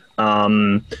needed,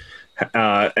 and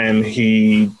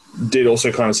he did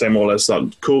also kind of say more or less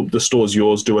like, "Cool, the store's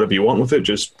yours. Do whatever you want with it.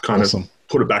 Just kind of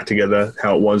put it back together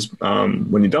how it was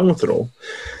when you're done with it all."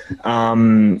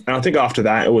 And I think after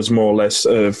that, it was more or less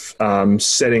of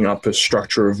setting up a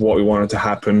structure of what we wanted to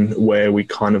happen, where we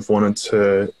kind of wanted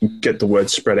to get the word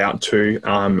spread out to,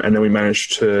 and then we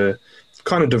managed to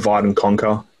kind of divide and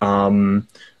conquer.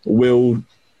 Will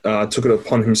took it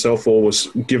upon himself, or was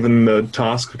given the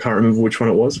task, I can't remember which one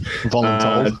it was.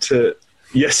 Volunteered.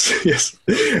 Yes.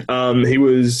 He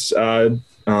was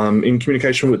in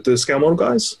communication with the scale model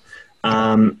guys.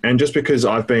 And just because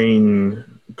I've been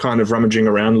kind of rummaging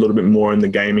around a little bit more in the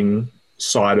gaming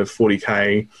side of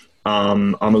 40K,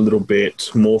 I'm a little bit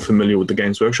more familiar with the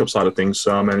Games Workshop side of things.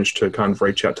 So I managed to kind of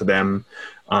reach out to them,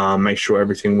 make sure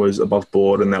everything was above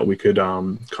board and that we could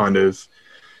kind of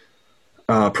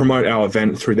promote our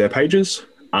event through their pages.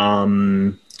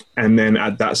 And then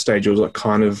at that stage, it was like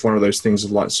kind of one of those things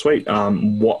of like, sweet,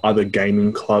 what other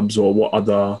gaming clubs or what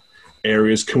other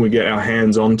areas can we get our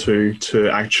hands onto to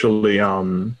actually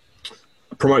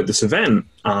promote this event?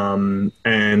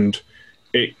 And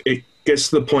it gets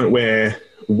to the point where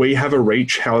we have a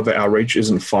reach, however, our reach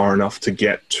isn't far enough to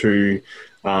get to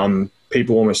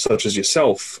people almost such as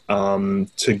yourself,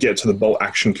 to get to the bolt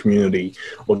action community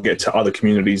or get to other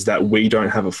communities that we don't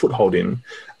have a foothold in.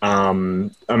 I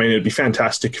mean, it'd be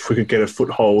fantastic if we could get a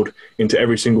foothold into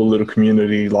every single little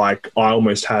community like I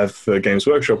almost have for Games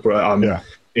Workshop, where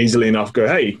easily enough go,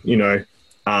 hey,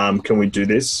 can we do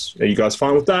this? Are you guys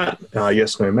fine with that?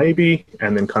 Yes, no, maybe.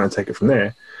 And then kind of take it from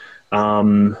there.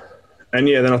 And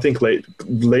yeah, then I think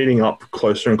leading up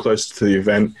closer and closer to the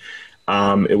event,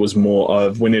 it was more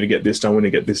of, we need to get this done, we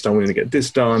need to get this done, we need to get this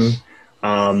done.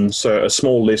 So a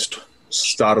small list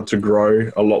started to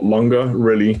grow a lot longer,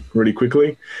 really, really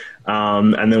quickly.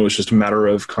 And then it was just a matter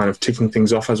of kind of ticking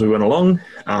things off as we went along.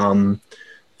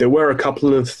 There were a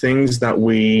couple of things that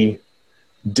we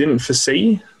didn't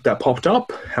foresee that popped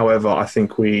up. However, I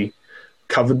think we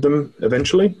covered them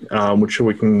eventually, which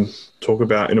we can talk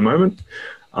about in a moment.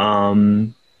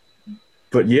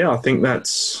 But yeah, I think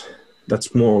that's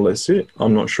more or less it.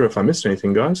 I'm not sure if I missed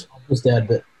anything, guys. I'll just add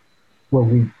that, well,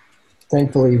 we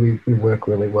work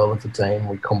really well as a team.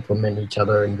 We complement each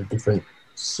other in the different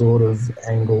sort of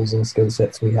angles and skill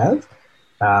sets we have.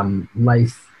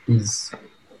 Leif is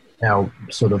our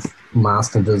sort of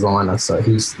master designer, so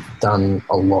he's done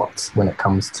a lot when it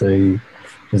comes to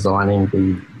designing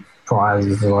the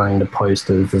prizes, designing the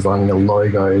posters, designing the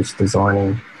logos,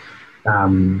 designing a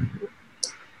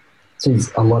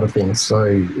lot of things.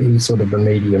 So he's sort of the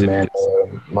media man.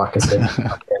 Like I said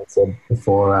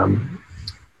before,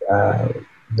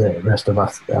 the rest of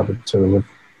us, the other two,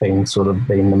 have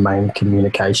been the main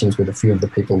communications with a few of the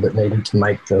people that needed to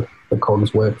make the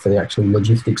cogs work for the actual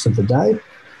logistics of the day.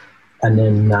 And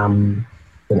then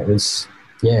it was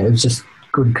just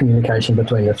good communication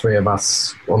between the three of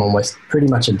us on almost pretty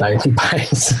much a daily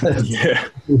basis.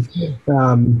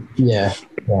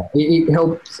 It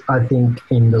helped, I think,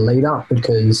 in the lead up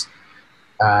because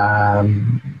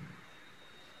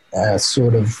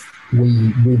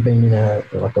we've been in a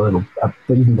little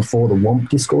even before the WOMP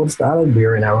Discord started, we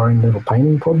were in our own little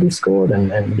painting pod Discord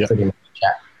and pretty much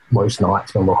chat most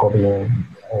nights when we're hobbying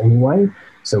anyway.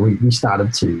 So we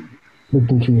started to we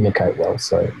can communicate well.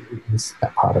 So it's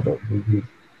that part of it. We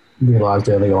realised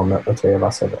early on that the three of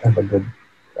us have a good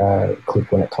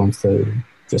click when it comes to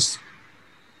just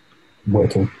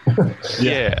working.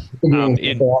 Yeah. In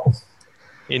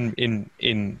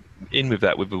with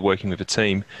that, we've been working with a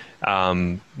team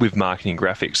with marketing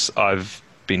graphics. I've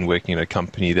been working at a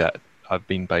company that I've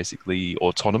been basically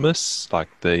autonomous, like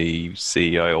the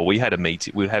CEO, or we'd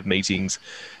have meetings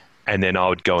and then I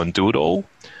would go and do it all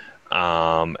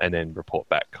and then report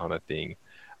back kind of thing.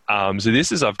 So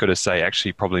this is, I've got to say,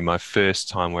 actually probably my first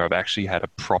time where I've actually had a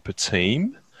proper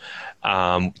team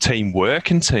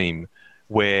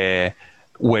where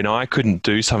when I couldn't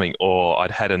do something or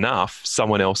I'd had enough,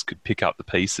 someone else could pick up the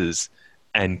pieces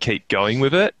and keep going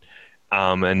with it.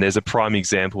 And there's a prime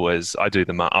example as I do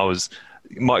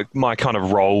my kind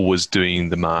of role was doing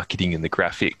the marketing and the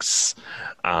graphics,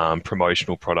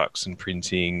 promotional products and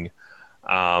printing,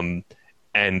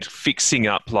 and fixing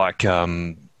up like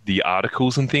the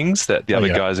articles and things that the other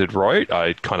guys had wrote.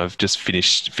 I kind of just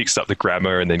fixed up the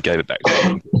grammar and then gave it back to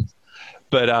them.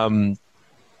 But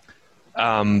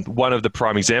one of the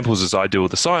prime examples is I do all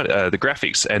the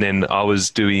graphics, and then I was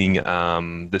doing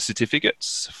the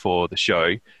certificates for the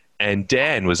show, and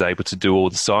Dan was able to do all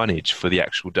the signage for the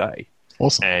actual day.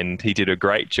 Awesome. And he did a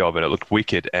great job, and it looked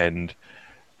wicked, and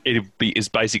is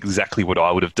basically exactly what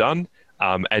I would have done.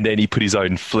 And then he put his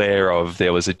own flair of,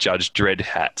 there was a Judge Dredd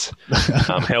hat,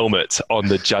 helmet on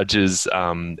the judges'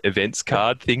 events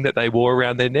card thing that they wore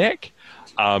around their neck.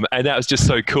 And that was just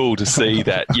so cool to see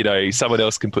that, someone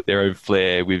else can put their own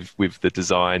flair with the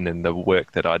design and the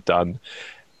work that I'd done,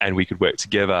 and we could work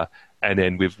together. And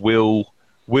then with Will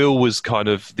was kind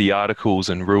of the articles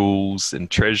and rules and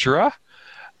treasurer,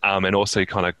 and also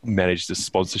kind of managed the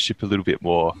sponsorship a little bit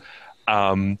more.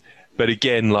 But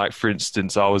again, like for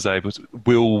instance,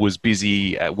 Will was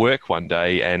busy at work one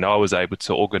day, and I was able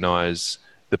to organise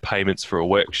the payments for a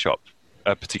workshop,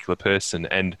 a particular person,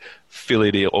 and fill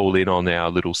it all in on our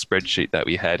little spreadsheet that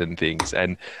we had and things.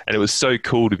 And it was so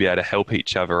cool to be able to help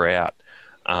each other out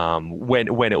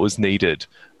when it was needed.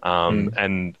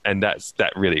 And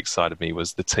that really excited me,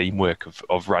 was the teamwork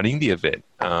of running the event.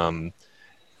 And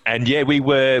yeah, we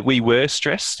were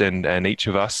stressed and each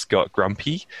of us got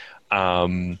grumpy.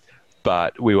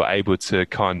 But we were able to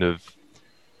kind of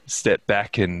step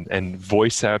back and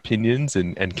voice our opinions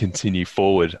and continue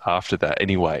forward after that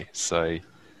anyway. So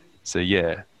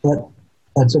yeah.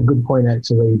 That's a good point,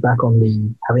 actually. Back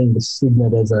on having the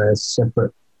Cygnet as a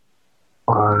separate,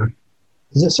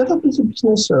 is it set up as a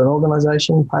business or an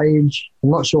organisation page? I'm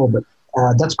not sure, but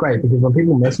that's great, because when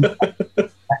people message,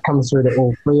 that comes through to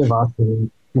all three of us,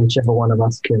 and whichever one of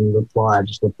us can reply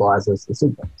just replies as the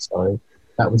Cygnet. So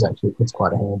it's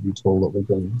quite a handy tool that we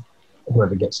can,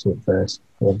 whoever gets to it first,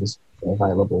 whoever's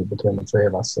available between the three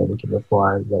of us, so we can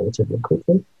reply relatively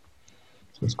quickly.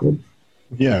 So it's good.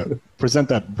 Yeah, present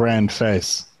that brand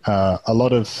face.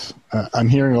 I'm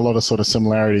hearing a lot of sort of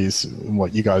similarities in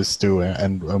what you guys do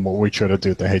and what we try to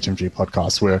do at the HMG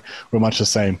podcast. We're much the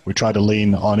same. We try to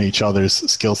lean on each other's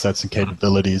skill sets and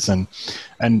capabilities, and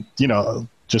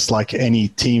just like any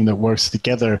team that works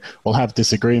together, we'll have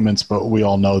disagreements, but we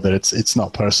all know that it's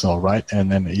not personal, right? And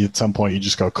then at some point you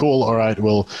just go, cool, all right,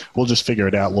 we'll just figure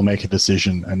it out. We'll make a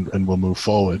decision and we'll move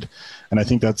forward. And I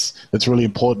think that's really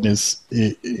important is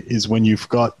when you've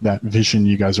got that vision,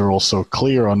 you guys are also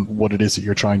clear on what it is that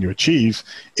you're trying to achieve.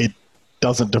 It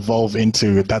doesn't devolve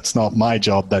into, that's not my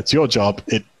job, that's your job.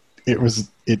 It was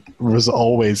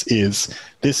always is,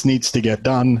 this needs to get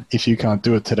done. If you can't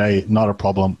do it today, not a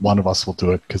problem. One of us will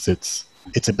do it, because it's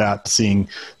about seeing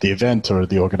the event or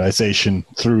the organization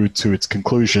through to its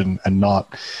conclusion, and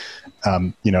not,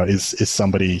 is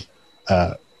somebody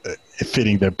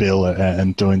fitting their bill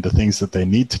and doing the things that they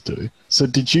need to do. So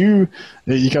you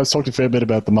guys talked a fair bit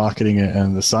about the marketing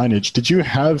and the signage. Did you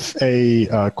have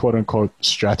a quote unquote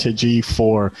strategy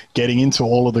for getting into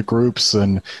all of the groups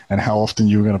and how often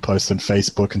you were going to post on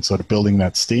Facebook and sort of building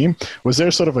that steam? Was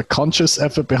there sort of a conscious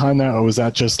effort behind that, or was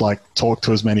that just like talk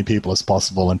to as many people as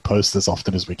possible and post as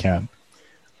often as we can?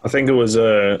 I think it was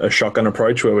a shotgun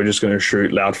approach where we're just going to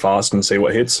shoot loud, fast, and see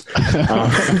what hits.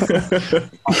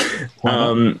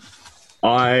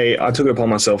 I took it upon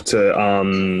myself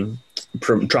to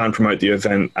try and promote the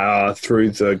event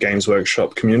through the Games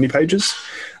Workshop community pages.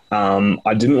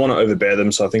 I didn't want to overbear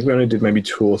them, so I think we only did maybe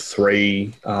 2 or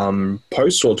 3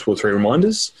 posts or 2 or 3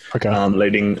 reminders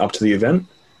leading up to the event.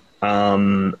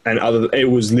 It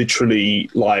was literally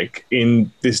like,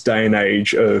 in this day and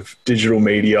age of digital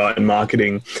media and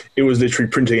marketing, it was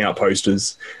literally printing out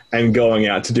posters and going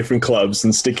out to different clubs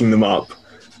and sticking them up.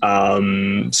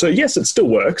 So yes, it still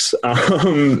works.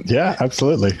 Yeah,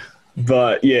 absolutely.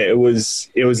 But yeah, it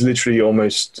was literally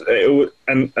almost,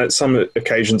 and at some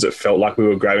occasions it felt like we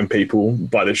were grabbing people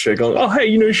by the shirt going, oh, hey,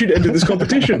 you should enter this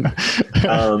competition.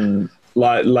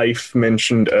 Like Leif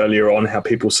mentioned earlier on, how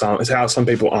some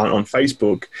people aren't on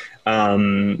Facebook.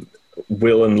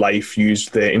 Will and Leif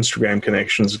used their Instagram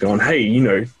connections, going,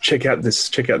 hey, check out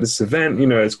this event.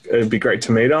 It'd be great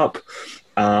to meet up.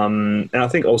 And I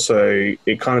think also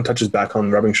it kind of touches back on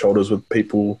rubbing shoulders with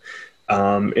people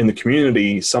in the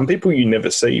community. Some people you never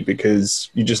see because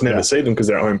you just never see them because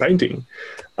they're at home painting.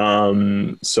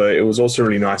 So it was also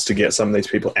really nice to get some of these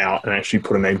people out and actually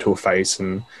put a name to a face.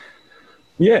 And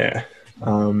yeah.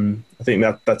 I think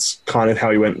that's kind of how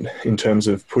he went in terms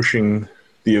of pushing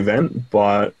the event,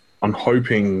 but I'm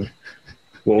hoping,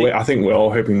 I think we're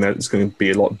all hoping that it's going to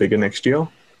be a lot bigger next year.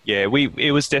 Yeah,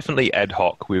 it was definitely ad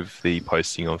hoc with the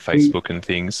posting on Facebook and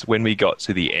things. When we got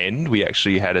to the end, we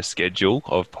actually had a schedule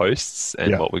of posts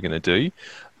and what we're going to do,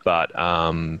 but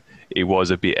it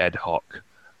was a bit ad hoc.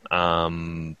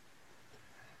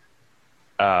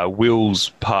 Will's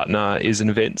partner is an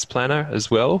events planner as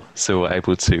well, so we're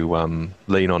able to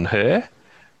lean on her.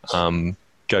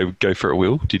 Go for it,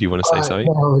 Will. Did you want to say something?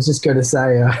 I was just going to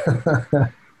say,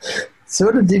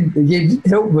 sort of did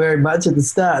help very much at the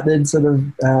start, then sort of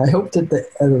helped at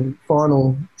the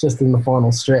final, just in the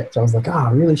final stretch. I was like, I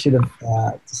really should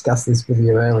have discussed this with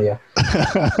you earlier.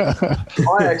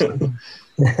 I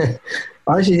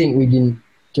actually think we didn't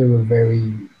do a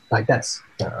very, like, that's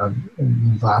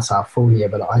glass half full here,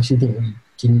 but I actually think we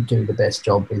didn't do the best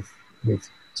job with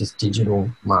just digital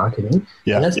marketing.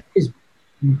 Yeah. And that's because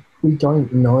we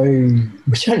don't know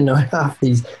half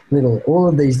all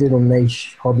of these little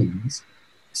niche hobbies.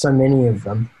 So many of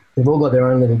them, they've all got their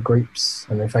own little groups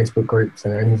and their Facebook groups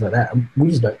and things like that. And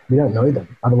we don't know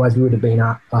them. Otherwise we would have been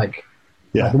like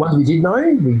the ones we did know,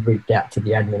 we reached out to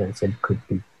the admin and said, could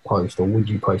we post, or would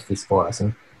you post this for us?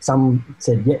 And some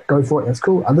said, yeah, go for it, that's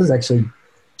cool. Others actually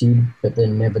did, but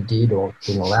then never did or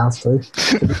didn't allow us to.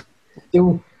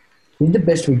 Still, we did the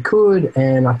best we could,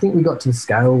 and I think we got to the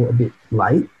scale a bit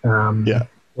late.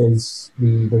 There's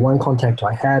the one contact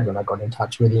I had when I got in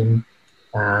touch with him,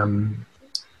 and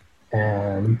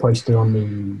he posted on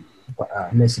the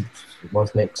message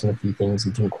was next and a few things.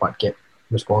 He didn't quite get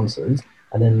responses.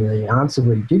 And then the answer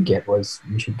we did get was,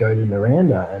 you should go to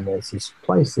Miranda, and there's this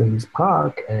place in this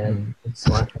park, and it's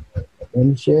like a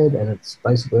men's shed, and it's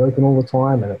basically open all the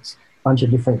time, and it's a bunch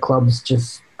of different clubs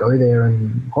just go there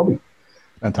and hobby.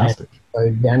 Fantastic.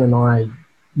 And so Dan and I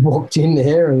walked in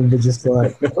there and were just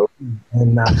like, oh,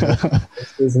 and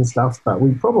and stuff, but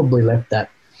we probably left that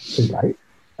too late.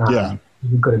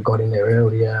 We could have got in there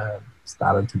earlier,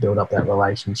 started to build up that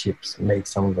relationships, meet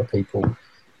some of the people.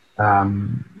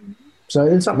 So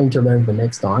it's something to learn for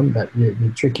next time, but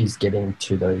the trick is getting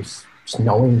to those, just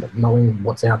knowing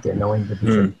what's out there, knowing the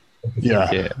different.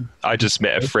 Yeah. I just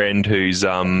met a friend who's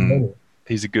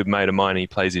he's a good mate of mine. He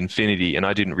plays Infinity, and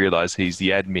I didn't realize he's the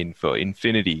admin for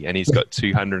Infinity, and he's got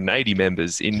 280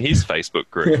 members in his Facebook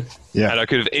group. And I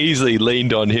could have easily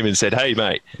leaned on him and said, hey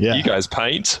mate, you guys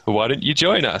paint, why don't you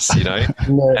join us, and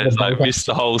I missed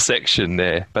the whole section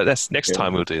there, but that's next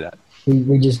time we'll do that.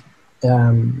 We just we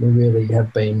really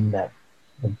have been that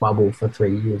bubble for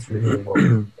 3 years, really.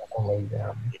 Only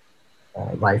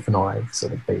Leif and I have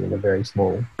sort of been in a very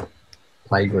small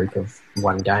play group of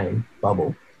one game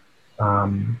bubble.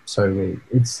 So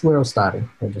we're all starting.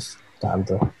 We're just starting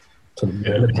to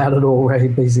learn about it already,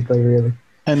 basically, really.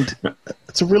 And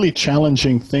it's a really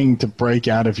challenging thing to break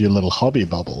out of your little hobby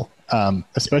bubble,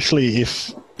 especially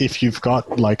if if you've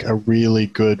got like a really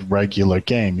good regular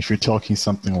game, if you're talking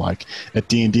something like a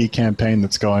D&D campaign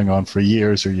that's going on for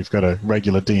years, or you've got a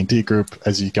regular D&D group,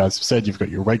 as you guys have said, you've got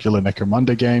your regular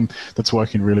Necromunda game that's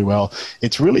working really well,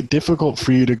 it's really difficult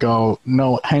for you to go,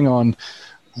 no, hang on,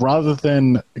 rather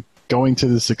than going to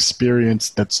this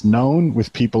experience that's known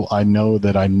with people I know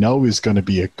is going to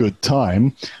be a good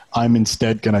time, I'm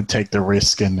instead going to take the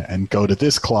risk and go to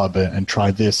this club and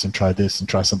try this and try this and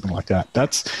try something like that.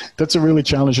 That's a really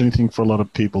challenging thing for a lot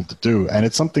of people to do. And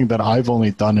it's something that I've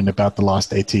only done in about the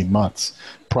last 18 months.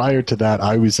 Prior to that,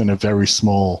 I was in a very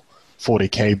small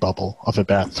 40K bubble of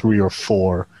about 3 or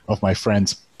 4 of my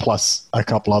friends, plus a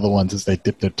couple other ones as they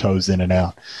dip their toes in and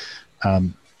out.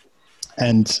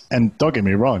 And don't get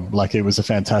me wrong, like it was a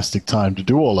fantastic time to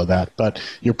do all of that, but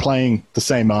you're playing the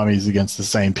same armies against the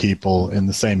same people in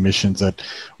the same missions at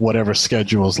whatever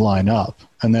schedules line up.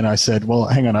 And then I said, well,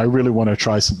 hang on, I really want to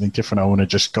try something different. I want to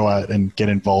just go out and get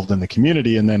involved in the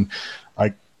community. And then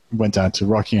I went down to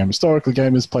Rockingham Historical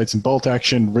Gamers, played some Bolt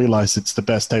Action, realized it's the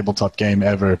best tabletop game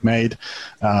ever made,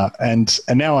 and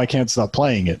now I can't stop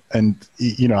playing it. And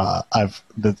you know, I've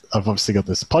obviously got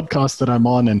this podcast that I'm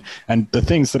on, and the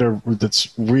things that's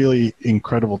really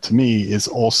incredible to me is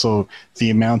also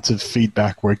the amount of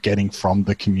feedback we're getting from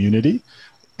the community.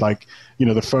 Like, you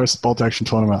know, the first Bolt Action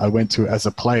tournament I went to as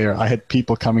a player, I had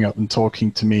people coming up and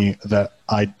talking to me that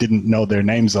I didn't know their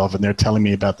names of, and they're telling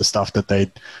me about the stuff that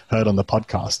they'd heard on the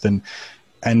podcast.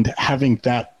 And having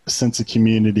that sense of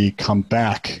community come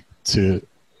back to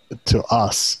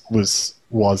us was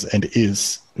and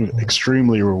is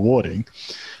extremely rewarding.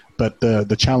 But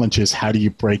the challenge is, how do you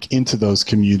break into those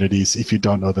communities if you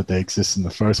don't know that they exist in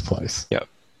the first place? Yeah.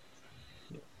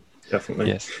 Definitely.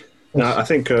 Yes. Now, I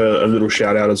think a little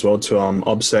shout out as well to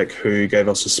OBSEC, who gave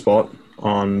us a spot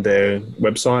on their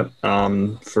website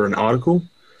for an article.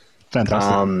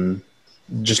 Fantastic.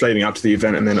 Just leading up to the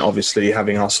event, and then obviously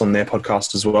having us on their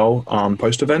podcast as well,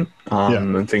 post-event,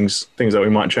 and things that we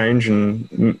might change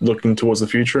and looking towards the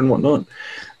future and whatnot.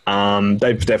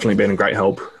 They've definitely been a great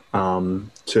help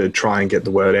to try and get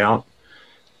the word out.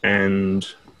 And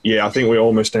yeah, I think we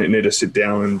almost need to sit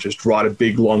down and just write a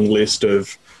big long list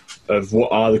of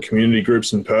what are the community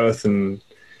groups in Perth, and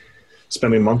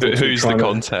spending a month. Who's the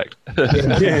contact?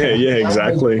 Yeah,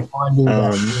 exactly. Finding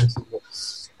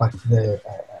like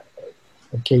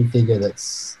a key figure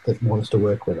that wants to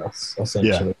work with us,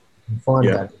 essentially. And find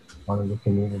that in one of the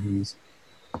communities.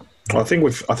 I think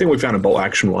we found a Bolt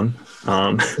Action one.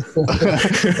 I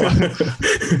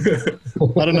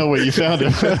don't know where you found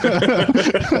it.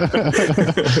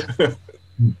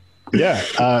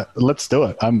 Yeah, let's do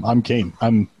it. I'm keen.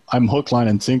 I'm hook, line,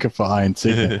 and sinker for Iron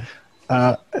Cygnet.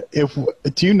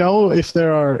 Do you know if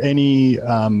there are any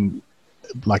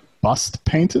like bust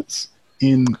painters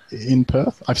in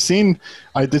Perth? I've seen.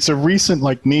 It's a recent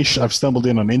like niche I've stumbled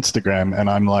in on Instagram, and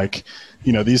I'm like,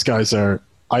 you know, these guys are.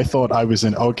 I thought I was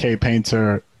an okay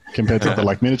painter compared to the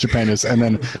like miniature painters, and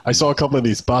then I saw a couple of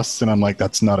these busts, and I'm like,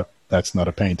 that's not a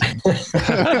painting. I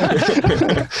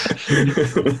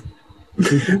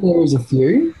think there is a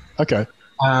few. Okay.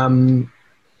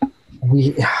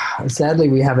 We sadly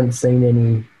we haven't seen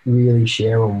any really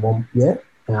share on Womp yet.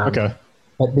 Okay.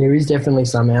 But there is definitely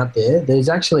some out there. There's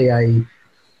actually a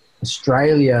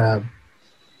Australia.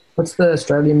 What's the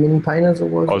Australian mini painters or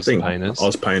what? Oz Painters.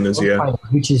 Oz Painters, yeah.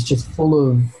 Which is just full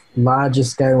of larger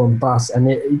scale and busts,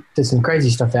 and there's some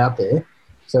crazy stuff out there.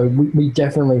 So we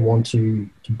definitely want to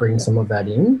bring some of that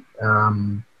in.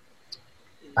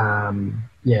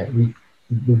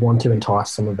 We want to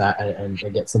entice some of that and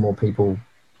get some more people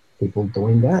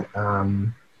doing that.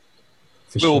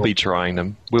 We'll be trying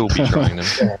them.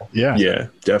 Yeah,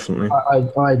 definitely.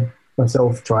 I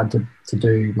myself tried to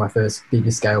do my first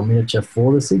bigger scale miniature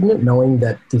for the Cygnet, knowing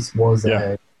that this was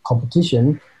a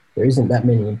competition. There isn't that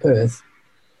many in Perth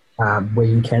where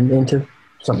you can enter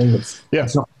something that's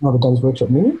it's not a Games Workshop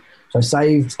mini. So I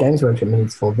saved Games Workshop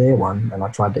minis for their one, and I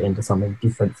tried to enter something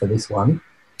different for this one.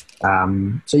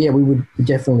 So yeah, we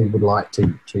definitely would like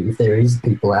to if there is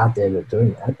people out there that are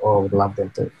doing that, or I would love them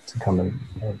to come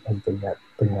and bring that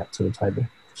to the table.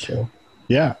 Sure.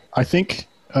 Yeah, I think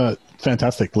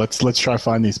fantastic. Let's try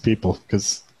find these people,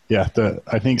 because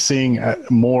I think seeing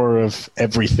more of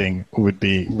everything would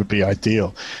be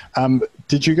ideal.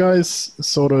 Did you guys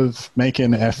sort of make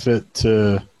an effort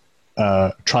to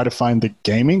try to find the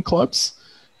gaming clubs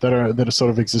that sort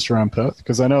of exist around Perth?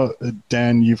 Because I know,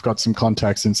 Dan, you've got some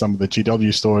contacts in some of the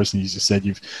GW stores, and you just said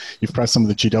you've pressed some of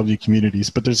the GW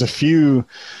communities, but there's a few.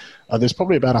 There's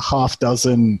probably about a half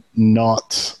dozen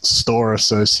not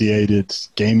store-associated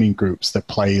gaming groups that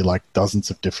play like dozens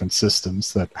of different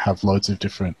systems that have loads of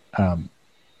different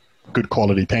good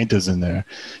quality painters in there.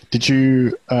 Did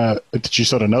you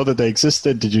sort of know that they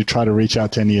existed? Did you try to reach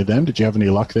out to any of them? Did you have any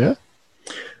luck there?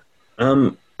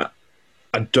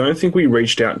 I don't think we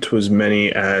reached out to as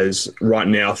many as right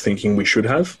now thinking we should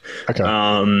have. Okay.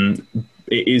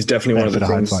 It is definitely one of the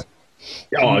things. Hindsight.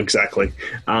 Oh, exactly.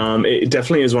 It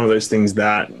definitely is one of those things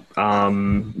that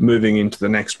moving into the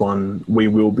next one, we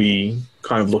will be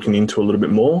kind of looking into a little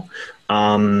bit more.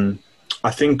 I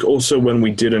think also when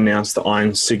we did announce the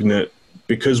Iron Cygnet,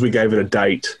 because we gave it a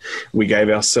date, we gave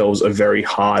ourselves a very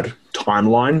hard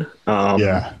timeline.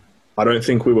 I don't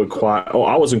think we were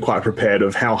I wasn't quite prepared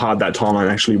of how hard that timeline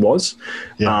actually was.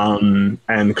 Yeah.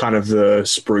 And kind of the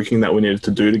spruiking that we needed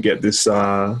to do to get this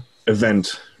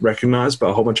event recognized by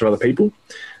a whole bunch of other people.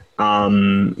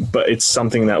 But it's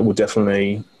something that we'll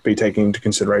definitely be taking into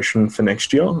consideration for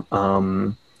next year.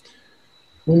 And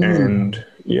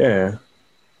yeah.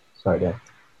 Sorry, Dave.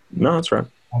 No, that's right.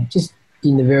 Just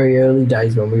in the very early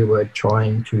days when we were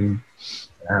trying to,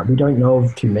 we don't know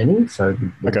of too many, so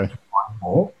we'll try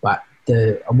more. But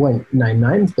I won't name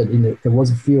names, but there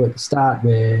was a few at the start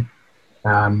where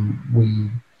we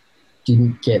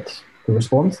didn't get the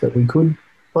response that we could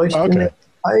post in the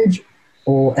page,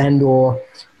 or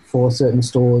for certain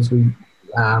stores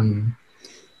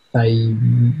they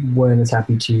weren't as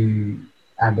happy to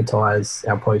advertise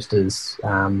our posters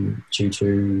due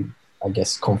to, I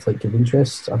guess, conflict of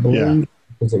interest, I believe,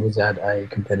 because it was at a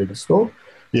competitive store.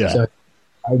 Yeah. So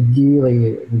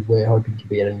ideally, we're hoping to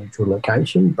be at a neutral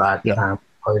location, but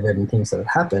COVID and things that have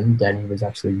happened, Danny was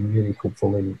actually really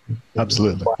helpful in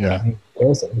absolutely, person. He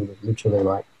was literally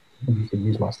like, you could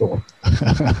use my store.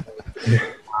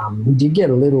 We did get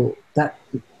a little, that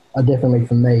definitely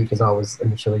for me, because I was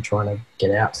initially trying to get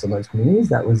out to those communities,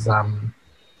 that was a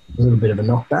little bit of a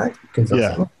knockback, because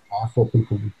I thought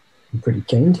people would be pretty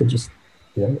keen to just,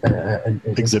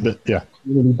 exhibit,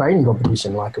 community painting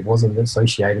competition, like it wasn't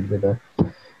associated with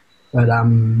but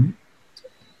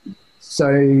so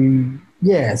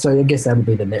I guess that'll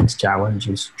be the next challenge,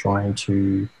 is trying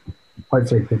to,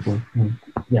 hopefully people,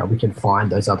 we can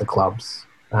find those other clubs.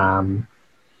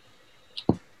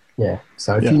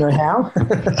 So if you know how,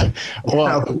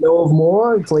 know of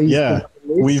more, please. Yeah,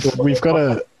 we've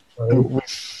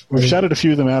shouted a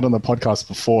few of them out on the podcast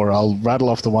before. I'll rattle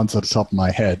off the ones at the top of my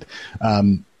head.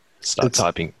 Start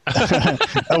typing.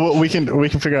 We can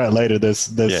figure out later.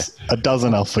 There's a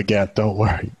dozen I'll forget. Don't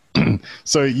worry.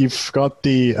 So you've got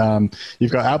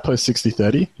Outpost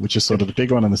 6030, which is sort of the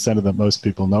big one in the center that most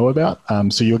people know about.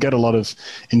 So you'll get a lot of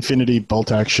Infinity,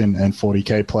 Bolt Action, and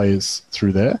 40k players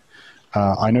through there.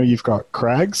 I know you've got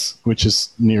Crags, which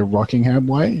is near Rockingham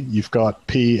Way. You've got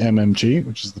PMMG,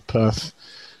 which is the Perth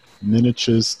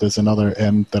Miniatures. There's another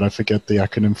M that I forget the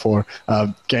acronym for.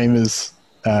 Gamers,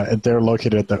 they're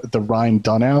located at the Rhine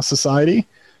Donau Society.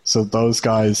 So those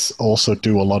guys also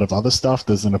do a lot of other stuff.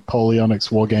 There's the Napoleonics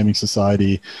Wargaming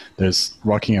Society. There's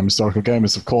Rockingham Historical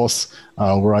Gamers, of course,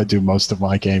 where I do most of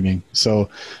my gaming. So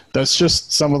that's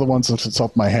just some of the ones off the top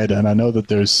of my head, and I know that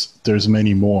there's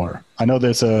many more. I know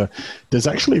there's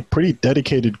actually a pretty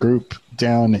dedicated group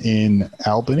down in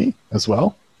Albany as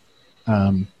well.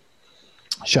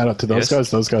 Shout out to those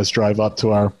guys. Those guys drive up to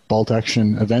our Bolt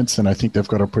Action events, and I think they've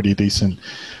got a pretty decent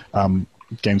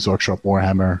Games Workshop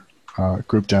Warhammer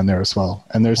group down there as well.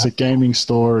 And there's a gaming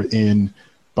store in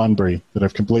Bunbury that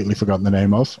I've completely forgotten the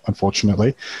name of,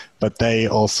 unfortunately, but they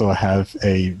also have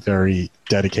a very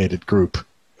dedicated group.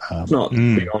 It's not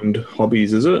Beyond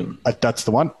Hobbies, is it? That's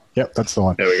the one. Yep, that's the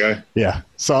one. There we go. Yeah.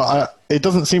 So it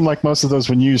doesn't seem like most of those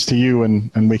were news to you,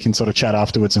 and we can sort of chat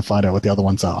afterwards and find out what the other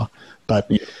ones are. But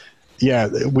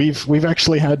we've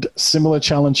actually had similar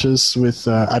challenges with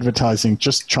advertising,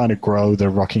 just trying to grow the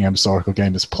Rockingham Historical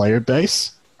Gamers player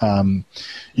base.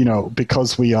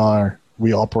 Because we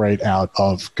operate out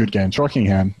of Good Games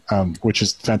Rockingham, which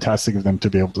is fantastic of them to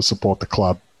be able to support the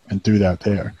club and do that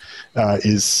there.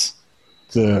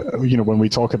 When we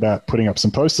talk about putting up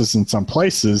some posters in some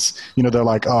places, they're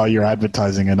like, oh, you're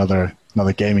advertising another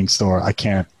gaming store. I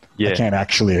can't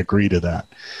actually agree to that.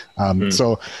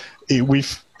 So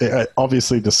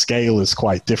obviously the scale is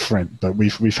quite different, but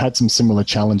we've had some similar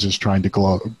challenges trying to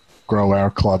grow our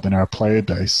club and our player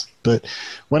base. But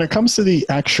when it comes to the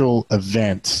actual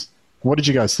event, what did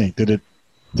you guys think? Did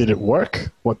it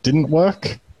work? What didn't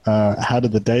work? How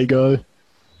did the day go?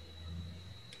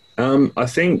 I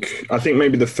think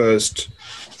maybe the first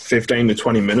 15 to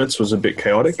 20 minutes was a bit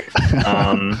chaotic,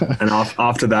 and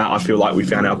after that, I feel like we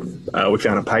found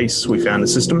a pace, we found a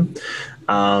system.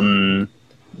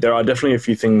 There are definitely a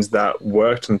few things that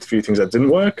worked and a few things that didn't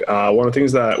work. One of the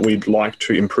things that we'd like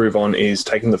to improve on is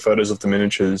taking the photos of the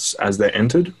miniatures as they're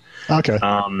entered. Okay.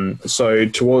 I'm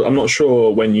not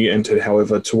sure when you entered,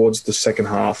 however, towards the second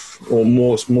half, or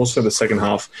more so the second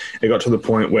half, it got to the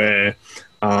point where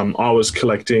I was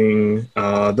collecting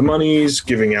the monies,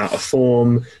 giving out a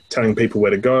form, telling people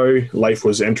where to go. Leif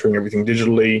was entering everything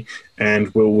digitally,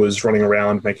 and Will was running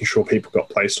around making sure people got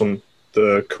placed on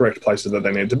the correct places that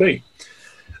they needed to be.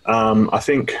 I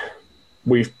think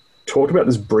we've talked about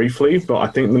this briefly, but I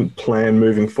think the plan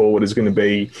moving forward is going to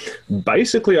be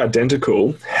basically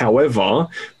identical. However,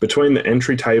 between the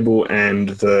entry table and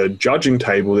the judging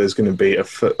table, there's going to be a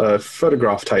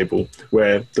photograph table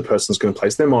where the person's going to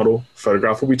place their model,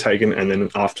 photograph will be taken, and then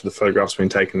after the photograph's been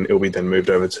taken, it will be then moved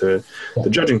over to the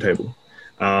judging table.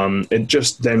 It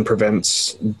just then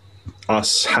prevents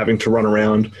us having to run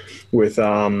around with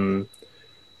two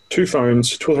or three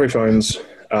phones,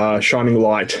 shining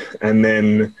light, and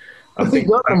then I think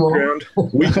background.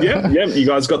 You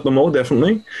guys got them all,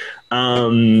 definitely.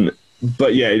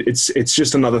 But yeah, it's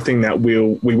just another thing that we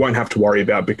won't have to worry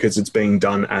about because it's being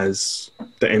done as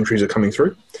the entries are coming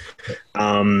through.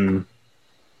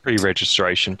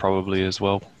 Pre-registration probably as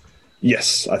well.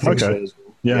 Yes, I think so as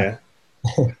well. Yeah.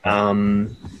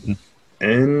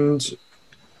 And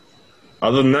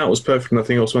other than that, it was perfect.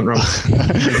 Nothing else went wrong.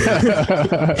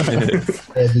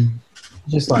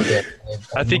 Just like that.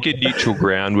 I think a neutral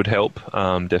ground would help,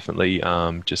 definitely,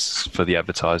 just for the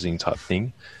advertising type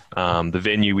thing. The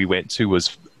venue we went to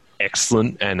was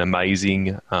excellent and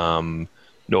amazing.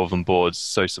 Northern Board's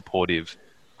so supportive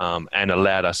and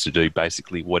allowed us to do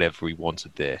basically whatever we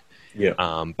wanted there.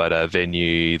 Yeah. But a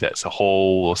venue that's a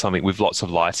hall or something with lots of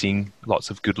lighting,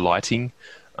 lots of good lighting,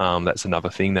 that's another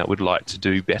thing that we'd like to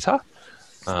do better.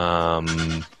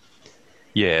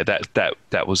 Yeah,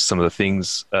 that was some of the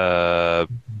things.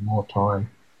 More time.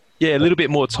 Yeah, a little bit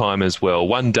more time as well.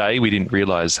 One day, we didn't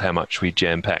realise how much we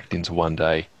jam-packed into one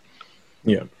day.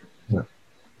 Yeah. It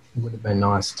would have been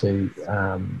nice to,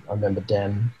 I remember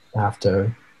Dan,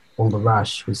 after all the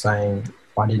rush, was saying,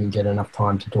 I didn't get enough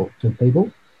time to talk to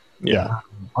people. Yeah.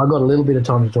 I got a little bit of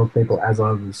time to talk to people as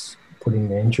I was putting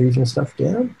the entries and stuff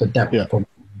down, but that was probably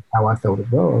how I felt as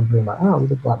well. I was being like, I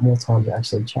would like more time to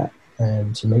actually chat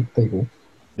and to meet people.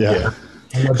 Yeah.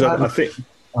 I think...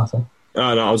 No,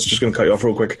 I was just going to cut you off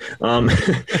real quick.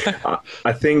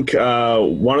 I think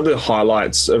one of the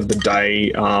highlights of the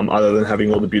day, other than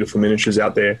having all the beautiful miniatures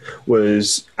out there,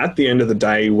 was at the end of the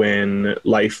day when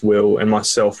Leif, Will, and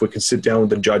myself, we could sit down with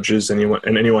the judges and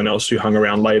anyone else who hung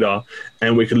around later,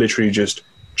 and we could literally just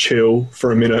chill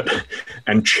for a minute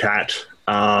and chat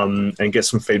and get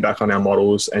some feedback on our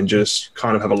models and just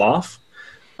kind of have a laugh.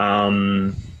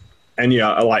 And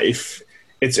yeah, like if...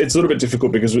 It's a little bit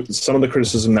difficult because some of the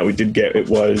criticism that we did get, it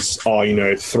was,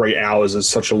 3 hours is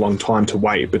such a long time to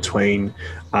wait between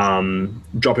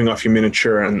dropping off your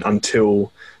miniature and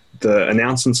until the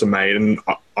announcements are made. And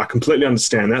I completely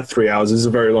understand that. 3 hours is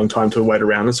a very long time to wait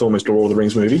around. It's almost a Lord of the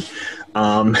Rings movie.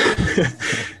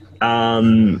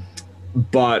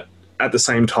 But at the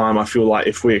same time, I feel like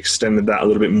if we extended that a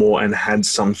little bit more and had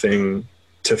something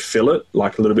to fill it,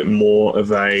 like a little bit more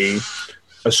of a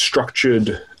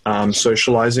structured...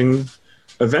 socializing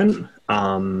event,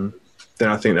 then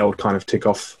I think that would kind of tick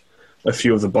off a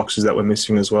few of the boxes that we're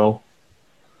missing as well.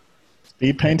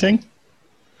 Speed painting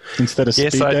instead of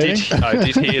speed dating? I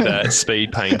did hear that,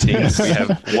 speed painting. We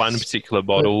have one particular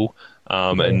model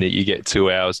and you get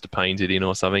 2 hours to paint it in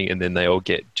or something, and then they all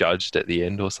get judged at the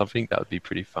end or something. That would be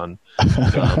pretty fun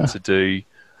to do.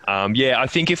 I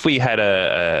think if we had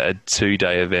a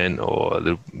 2-day event or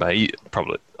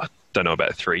probably... don't know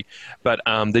about 3, but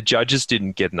the judges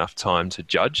didn't get enough time to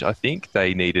judge. I think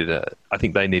they needed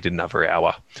another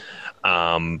hour.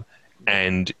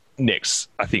 And next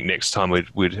time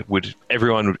would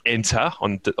everyone would enter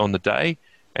on the day,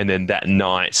 and then that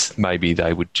night maybe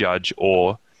they would judge,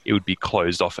 or it would be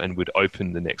closed off and would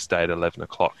open the next day at 11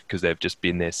 o'clock because they've just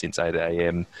been there since 8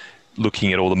 a.m.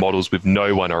 looking at all the models with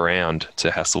no one around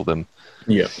to hassle them.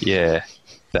 Yeah,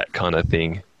 that kind of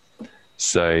thing.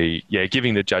 So, yeah,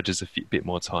 giving the judges a bit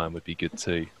more time would be good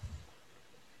too.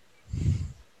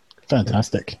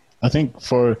 Fantastic. I think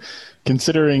for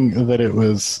considering that it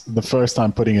was the first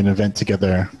time putting an event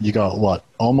together, you got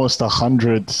almost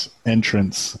 100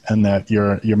 entrants, and that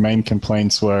your main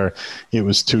complaints were it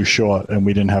was too short and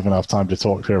we didn't have enough time to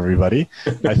talk to everybody.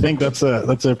 I think that's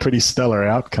a pretty stellar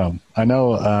outcome. I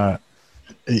know,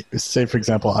 say for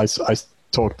example, I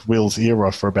talked Will's ear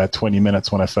off for about 20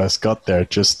 minutes when I first got there,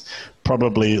 just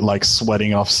probably like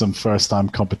sweating off some first-time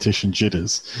competition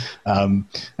jitters.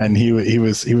 And he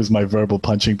was my verbal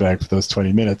punching bag for those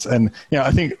 20 minutes. And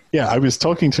I think I was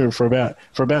talking to him for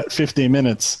about 15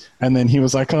 minutes, and then he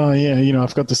was like, "Oh yeah,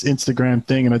 I've got this Instagram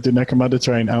thing, and I do Necromunda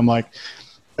train." And I'm like,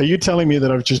 "Are you telling me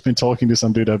that I've just been talking to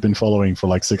some dude I've been following for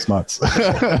like 6 months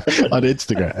on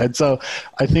Instagram?" And so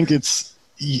I think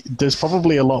there's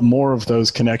probably a lot more of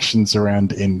those connections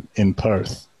around in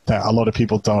Perth, that a lot of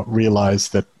people don't realize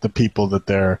that the people that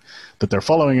they're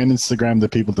following on Instagram, the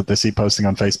people that they see posting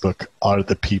on Facebook, are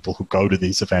the people who go to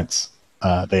these events.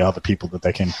 They are the people that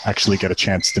they can actually get a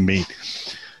chance to meet.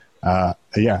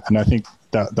 And I think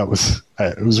that was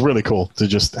it was really cool to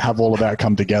just have all of that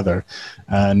come together.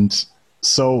 And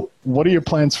so, what are your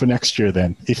plans for next year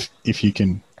then, if you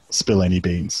can spill any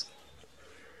beans?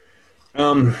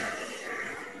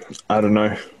 I don't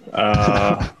know.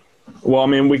 Well, I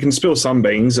mean, we can spill some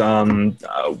beans. I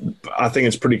think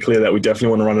it's pretty clear that we definitely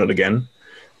want to run it again.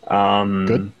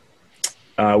 Good.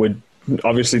 We're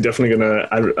obviously definitely going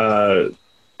to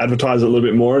advertise a little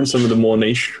bit more in some of the more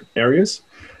niche areas.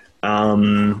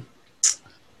 I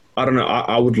don't know.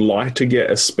 I would like to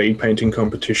get a speed painting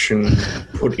competition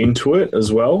put into it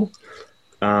as well.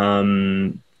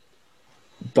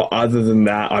 But other than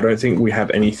that, I don't think we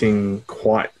have anything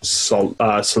quite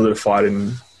solidified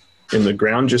in the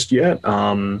ground just yet.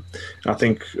 I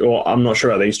think, well, I'm not sure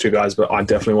about these two guys, but I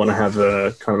definitely want to have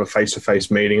a kind of a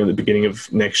face-to-face meeting at the beginning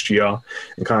of next year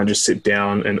and kind of just sit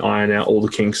down and iron out all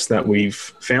the kinks that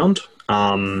we've found.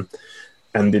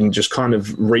 And then just kind of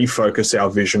refocus our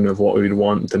vision of what we'd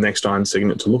want the next Iron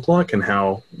Cygnet to look like and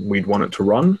how we'd want it to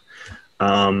run.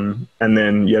 And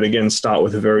then yet again, start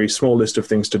with a very small list of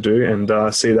things to do and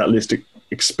see that list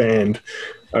expand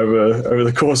over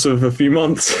the course of a few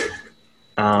months.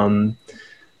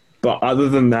 But other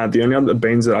than that, the only other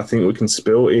beans that I think we can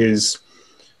spill is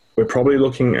we're probably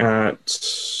looking at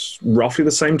roughly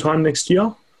the same time next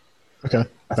year. Okay.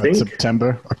 I think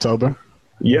September, October.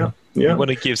 Yeah. I want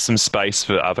to give some space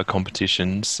for other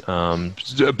competitions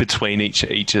between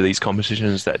each of these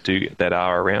competitions that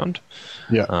are around.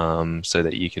 Yeah. So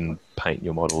that you can paint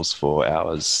your models for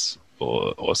ours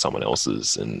or someone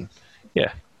else's, and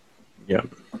yeah.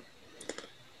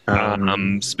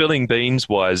 Spilling beans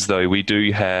wise, though, we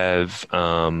do have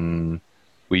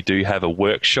a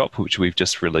workshop which we've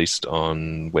just released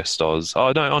on Westoz.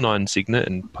 On Iron Cygnet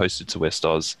and posted to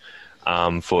Westoz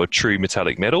for true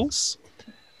metallic metals.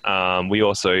 We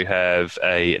also have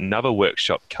another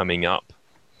workshop coming up.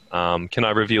 Can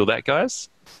I reveal that, guys?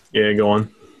 Yeah, go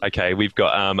on. Okay, we've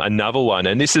got another one,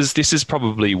 and this is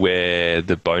probably where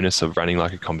the bonus of running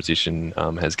like a competition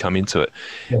has come into it.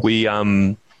 Yes.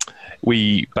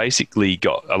 We basically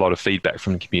got a lot of feedback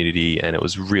from the community, and it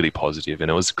was really positive,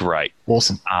 and it was great.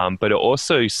 Awesome. But it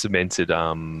also cemented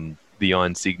the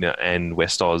Iron Cygnet and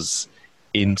Westoz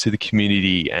into the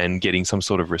community and getting some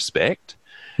sort of respect.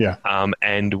 Yeah.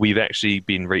 And we've actually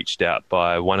been reached out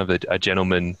by a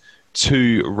gentleman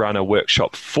to run a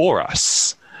workshop for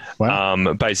us.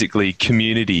 Wow. Basically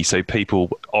community, so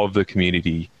people of the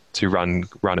community to run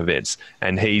events,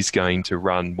 and he's going to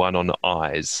run one on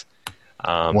eyes.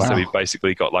 Wow. So we've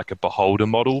basically got like a beholder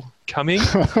model coming,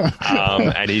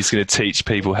 and he's going to teach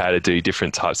people how to do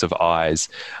different types of eyes.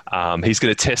 He's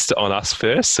going to test it on us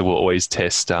first, so we'll always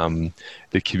test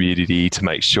the community to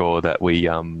make sure that we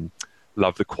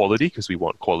love the quality, because we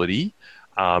want quality.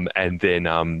 And then,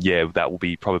 that will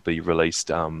be probably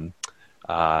released in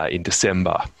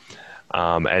December.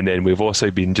 And then we've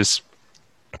also been just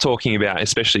talking about,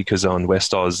 especially because on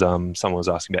Westoz, someone was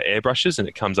asking about airbrushes, and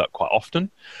it comes up quite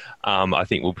often. I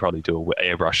think we'll probably do an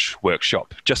airbrush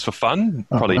workshop just for fun.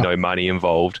 Probably no money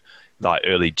involved, like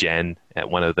early Jan at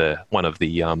one of the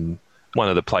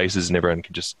places, and everyone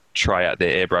can just try out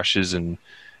their airbrushes and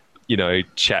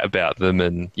chat about them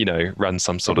and run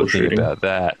some sort of thing about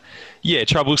that. Yeah,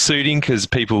 troubleshooting, because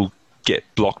people get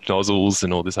blocked nozzles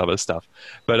and all this other stuff.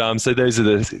 But so those are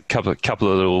the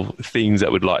couple of little things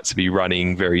that we'd like to be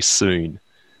running very soon.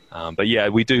 But yeah,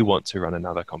 we do want to run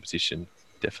another competition,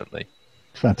 definitely.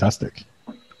 Fantastic.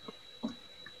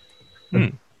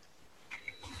 Yeah,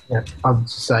 I'd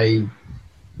say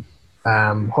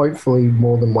hopefully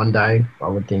more than one day.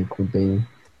 I think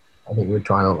we're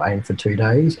trying to aim for 2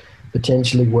 days.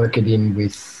 Potentially work it in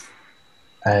with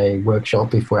a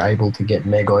workshop if we're able to get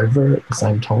Meg over at the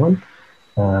same time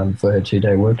for her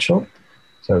 2-day workshop.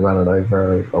 So run it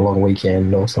over a long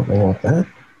weekend or something like that.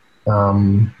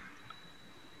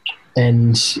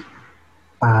 And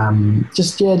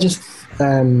Just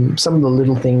some of the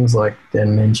little things like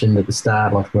Dan mentioned at the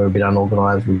start, like we're a bit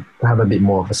unorganised. We have a bit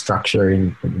more of a structure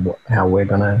in how we're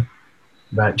going to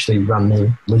actually run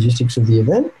the logistics of the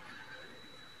event.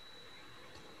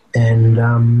 And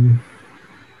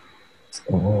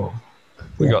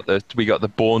we got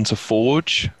the Born to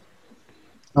Forge.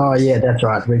 Oh yeah, that's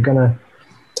right. We're gonna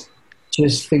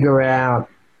just figure out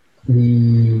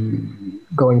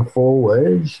going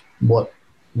forward what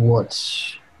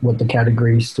the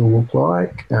categories still look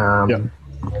like, and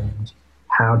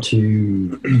how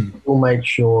to we'll make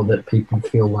sure that people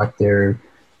feel like they're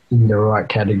in the right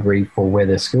category for where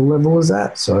their skill level is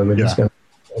at. So we're just going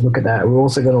to look at that. We're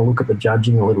also going to look at the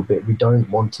judging a little bit. We don't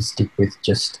want to stick with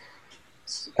just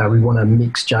we want to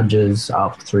mix judges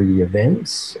up through the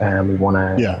events, and we want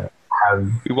to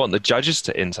we want the judges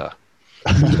to enter.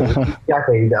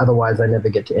 Exactly. Otherwise, they never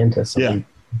get to enter. So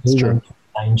we do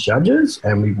change judges,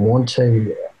 and we want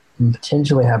to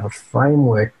potentially have a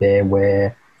framework there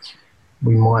where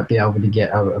we might be able to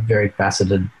get a very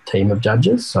faceted team of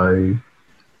judges. So, do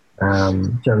you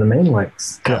know what I mean? Like,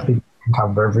 people can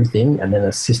cover everything, and then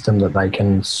a system that they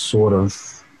can sort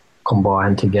of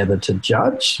combine together to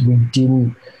judge. We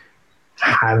didn't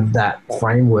have that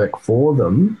framework for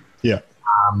them.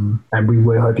 And we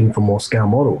were hoping for more scale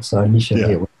models. So initially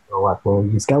it was like, well,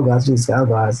 your scale guys do the scale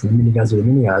guys and the mini guys do the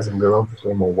mini guys, and we're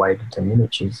obviously more weighted to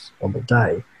miniatures on the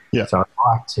day. So I'd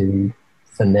like to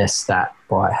finesse that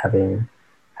by having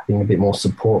a bit more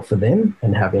support for them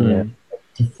and having a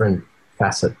different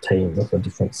facet team with a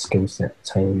different skill set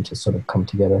team to sort of come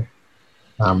together.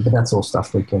 But that's all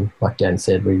stuff we can, like Dan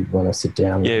said, we want to sit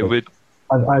down.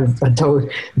 I told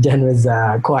Dan was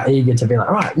quite eager to be like,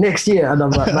 all right, next year. And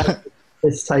I'm like, mate,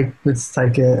 let's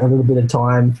take a little bit of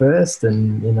time first,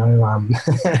 and we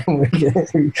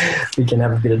can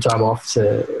have a bit of time off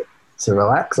to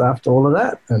relax after all of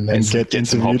that, and then get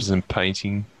some hops and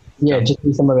painting. Just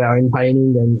do some of our own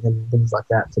painting and things like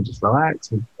that to just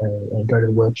relax and go to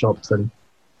the workshops, and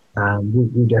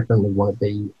we definitely want to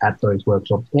be at those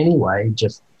workshops anyway,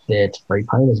 just there to free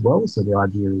paint as well. So the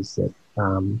idea is that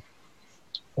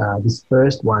this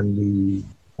first one we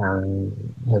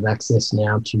have access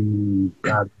now to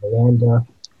the Miranda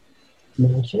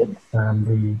Shed,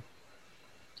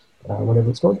 whatever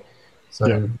it's called.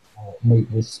 So meet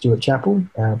with Stuart Chappell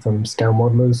from Scale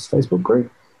Modelers Facebook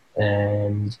group,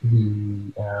 and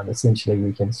essentially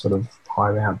we can sort of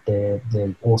hire out their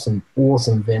awesome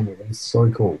venue. It's so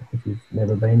cool. If you've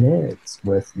never been there, it's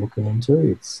worth looking into.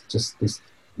 It's just this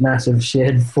massive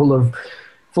shed full of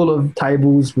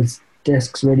tables with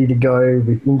desks ready to go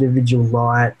with individual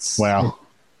lights. Wow.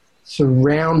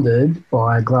 Surrounded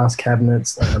by glass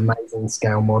cabinets and amazing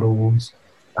scale models.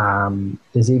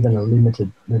 There's even a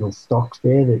limited little stocks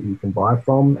there that you can buy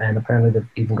from, and apparently they've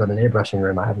even got an airbrushing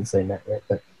room. I haven't seen that yet,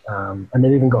 but and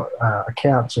they've even got a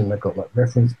couch, and they've got like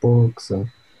reference books, and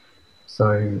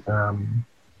so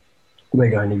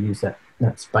we're going to use that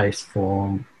space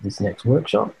for this next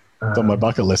workshop. It's on my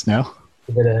bucket list now.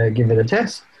 Give it a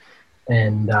test.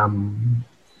 And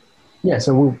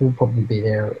so we'll probably be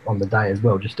there on the day as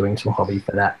well, just doing some hobby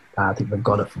for that. I think we've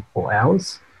got it for 4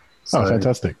 hours. So,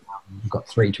 fantastic. We've got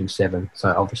 3 till 7.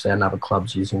 So obviously another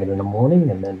club's using it in the morning,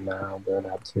 and then we're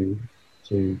allowed to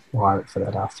hire it for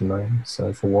that afternoon.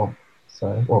 So for what?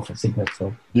 Or for Cygnet.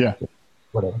 So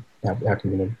whatever, our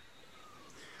community.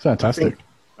 Fantastic.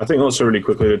 I think also really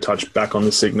quickly to touch back on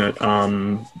the Cygnet,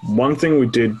 one thing we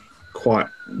did quite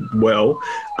well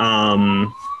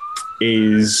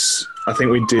is I think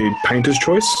we did Painter's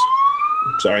Choice.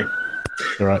 Sorry.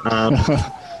 All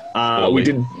right. We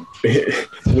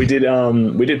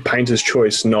did Painter's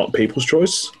Choice, not People's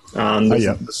Choice.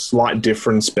 The slight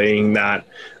difference being that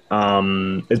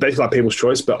it's basically like People's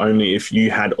Choice, but only if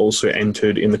you had also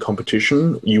entered in the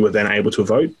competition, you were then able to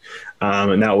vote.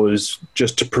 And that was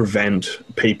just to prevent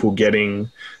people getting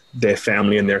their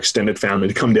family and their extended family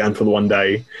to come down for the one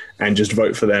day and just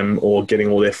vote for them, or getting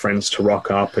all their friends to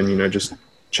rock up and, just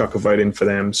chuck a vote in for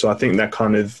them. So I think that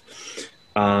kind of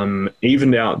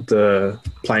evened out the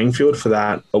playing field for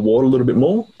that award a little bit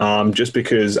more, just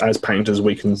because as painters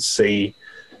we can see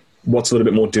what's a little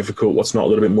bit more difficult, what's not a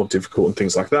little bit more difficult, and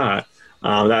things like that.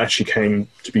 That actually came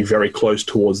to be very close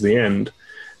towards the end.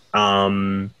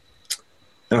 And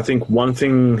I think one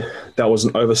thing that was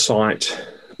an oversight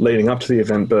leading up to the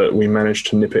event, but we managed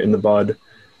to nip it in the bud,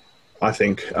 I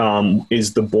think,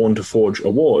 is the Born to Forge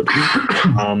award.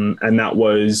 And that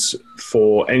was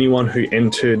for anyone who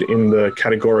entered in the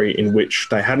category in which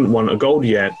they hadn't won a gold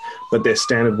yet, but their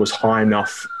standard was high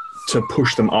enough to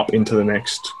push them up into the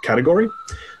next category.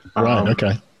 Right,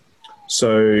 okay.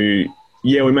 So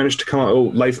Yeah, we managed to come up. Oh,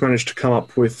 Leif managed to come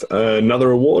up with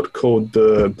another award called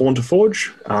the Born to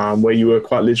Forge, where you were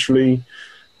quite literally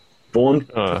born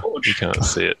to forge. You can't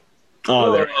see it.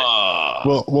 Oh, there.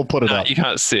 We'll put it up. You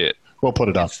can't see it. We'll put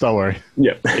it up. Don't worry.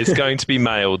 Yeah, It's going to be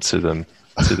mailed to them,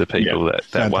 to the people that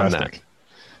won that. Fantastic.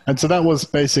 And so that was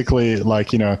basically like,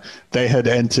 they had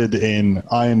entered in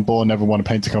Ironborn, never won a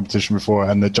painting competition before,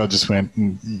 and the judges went,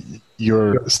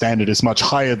 your standard is much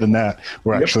higher than that.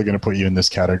 We're actually going to put you in this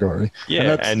category.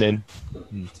 Yeah, and then...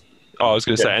 I was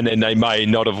going to say, and then they may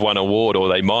not have won an award, or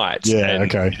they might. Yeah, and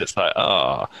okay. It's like,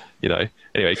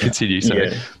 Anyway, continue.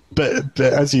 Sorry. But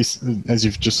as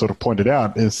you've just sort of pointed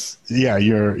out,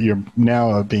 you're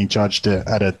now being judged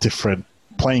at a different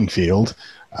playing field,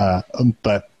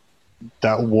 but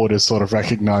that award is sort of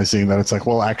recognizing that it's like,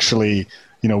 well, actually,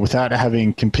 without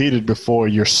having competed before,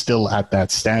 you're still at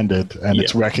that standard, and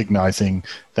it's recognizing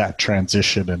that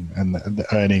transition and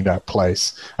earning that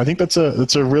place. I think that's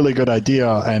a really good idea,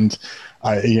 and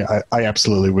I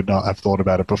absolutely would not have thought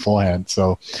about it beforehand.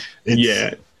 So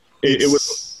it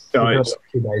was 2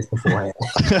 days beforehand.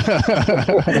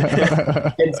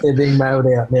 Hence they're being mailed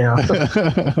out now.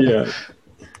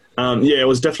 It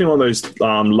was definitely one of those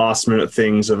last minute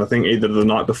things of, I think, either the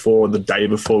night before or the day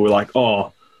before, we're like,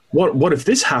 oh, what if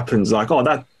this happens? Like, oh,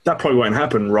 that probably won't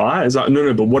happen, right? It's like,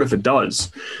 no, but what if it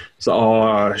does? So,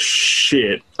 oh,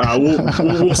 shit.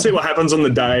 We'll see what happens on the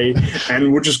day,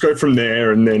 and we'll just go from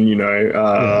there. And then,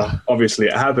 obviously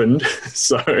it happened.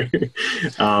 So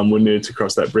we needed to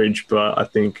cross that bridge. But I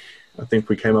think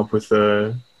we came up with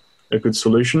a good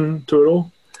solution to it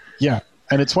all. Yeah.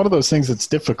 And it's one of those things that's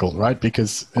difficult, right?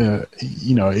 Because,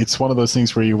 it's one of those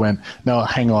things where you went, no,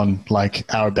 hang on, like,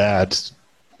 our bad.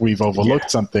 We've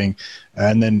overlooked something,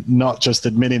 and then not just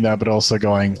admitting that, but also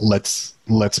going, let's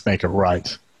make it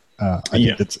right. I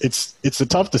think it's a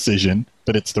tough decision,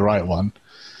 but it's the right one.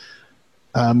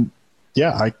 I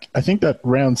think that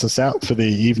rounds us out for the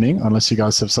evening, unless you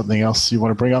guys have something else you want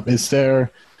to bring up. Is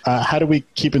there, how do we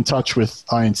keep in touch with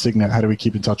Iron Cygnet? How do we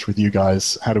keep in touch with you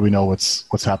guys? How do we know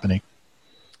what's happening?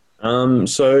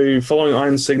 So following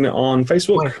Iron Cygnet on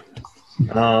Facebook.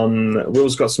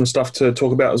 Will's got some stuff to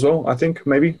talk about as well, I think,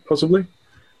 maybe, possibly.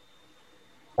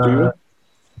 What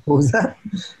was that?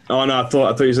 Oh, no, I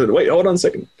thought you said, wait, hold on a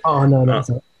second. Oh, no, that's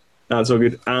it. No, it's all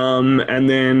good. And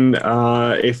then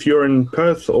if you're in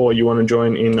Perth or you want to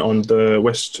join in on the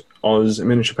West Oz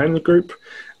Miniature Painter group,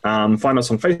 find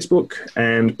us on Facebook,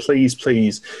 and please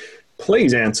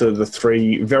answer the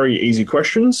 3 very easy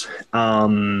questions. They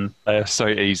are so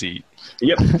easy.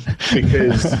 Yep,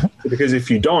 because if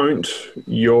you don't,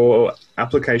 your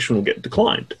application will get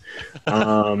declined.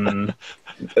 I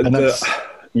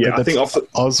think off the,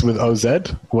 Oz with OZ,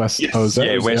 West OZ.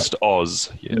 Yeah, West Oz.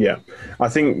 Yeah. I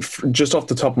think just off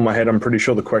the top of my head, I'm pretty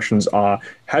sure the questions are: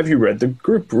 have you read the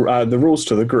group, the rules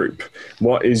to the group?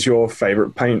 What is your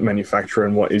favorite paint manufacturer,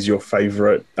 and what is your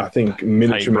favorite, I think,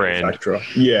 miniature manufacturer?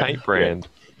 Yeah, paint brand.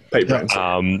 Paint brands.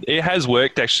 It has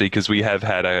worked actually, because we have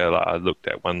had I looked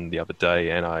at one the other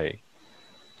day, and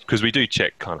because we do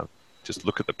check, kind of just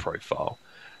look at the profile.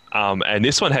 And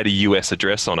this one had a US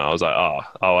address on it. I was like,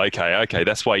 oh, okay.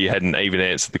 That's why you hadn't even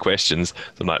answered the questions.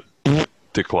 So I'm like,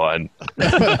 decline.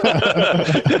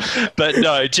 But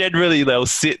no, generally they'll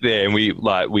sit there, and we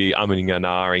umming and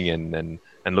ahhing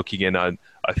and looking in. I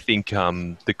think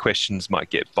the questions might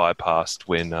get bypassed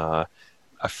when a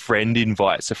friend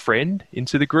invites a friend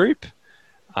into the group.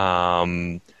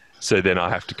 So then I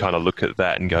have to kind of look at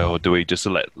that and go, or do we just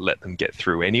let them get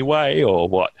through anyway, or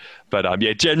what? But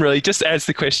generally just answer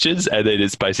the questions, and then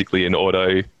it's basically an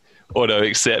auto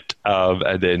accept.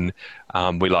 And then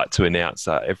we like to announce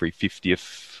every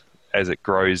 50th, as it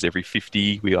grows, every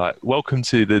 50, we like, welcome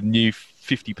to the new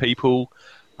 50 people.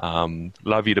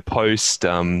 Love you to post.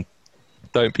 Don't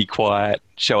be quiet.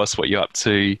 Show us what you're up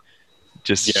to.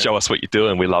 Just show us what you're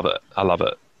doing. We love it. I love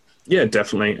it. Yeah,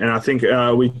 definitely. And I think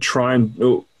we try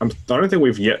and... I don't think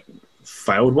we've yet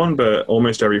failed one, but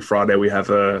almost every Friday we have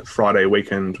a Friday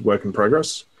weekend work in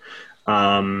progress.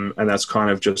 And that's kind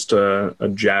of just a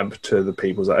jab to the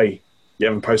people. Like, hey, you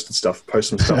haven't posted stuff. Post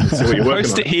some stuff and see what you're working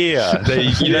Post on. it here.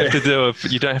 You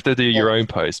don't have to do your own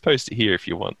post. Post it here if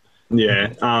you want.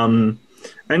 Yeah.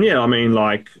 And yeah, I mean,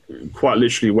 like, quite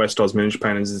literally, West Oz Miniature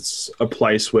Painters, it's a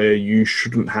place where you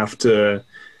shouldn't have to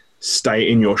stay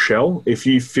in your shell. If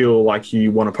you feel like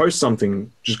you want to post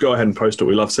something, just go ahead and post it.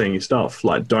 We love seeing your stuff.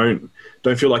 Like, don't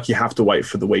feel like you have to wait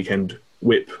for the weekend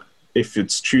whip. If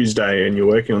it's Tuesday and you're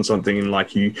working on something and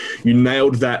like you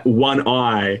nailed that one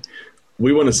eye,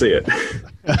 we want to see it.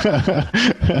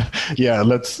 Yeah,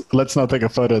 let's not take a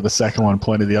photo of the second one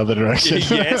pointed the other direction.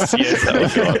 Yes.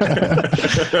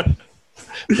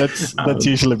 That's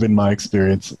usually been my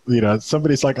experience.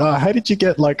 Somebody's like, "Oh, how did you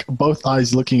get like both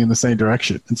eyes looking in the same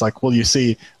direction?" It's like, well, you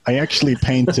see, I actually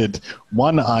painted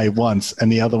one eye once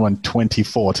and the other one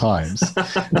 24 times.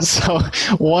 So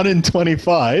 1 in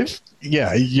 25,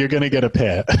 yeah, you're gonna get a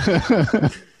pair.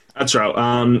 That's right.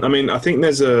 I think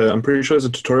I'm pretty sure there's a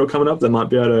tutorial coming up that might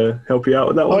be able to help you out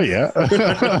with that one. Oh yeah.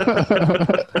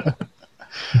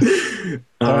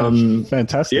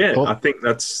 Fantastic. Yeah, cool. I think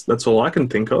that's all I can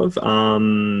think of.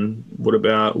 What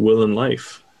about Will and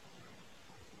Leif?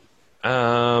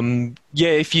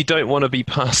 If you don't want to be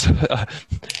past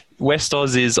West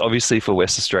Oz is obviously for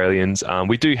West Australians.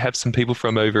 We do have some people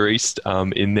from over east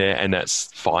in there, and that's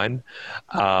fine.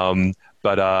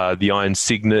 But the Iron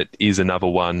Cygnet is another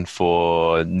one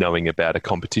for knowing about a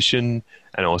competition,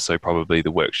 and also probably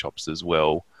the workshops as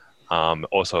well.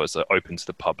 Also, it's open to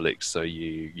the public, so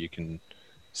you can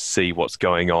see what's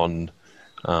going on.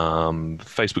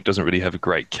 Facebook doesn't really have a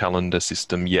great calendar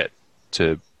system yet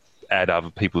to add other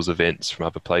people's events from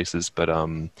other places, but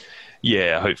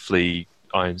hopefully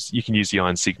you can use the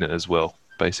Iron Cygnet as well,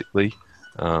 basically,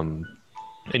 and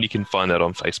you can find that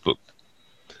on Facebook.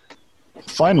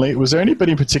 Finally, was there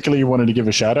anybody in particular you wanted to give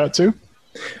a shout out to?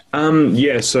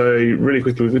 So really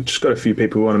quickly, we've just got a few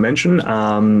people we want to mention.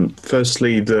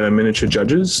 Firstly, the miniature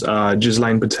judges,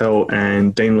 Ghislaine Patel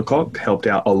and Dean Lecoq helped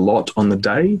out a lot on the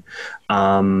day.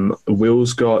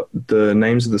 Will's got the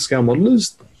names of the scale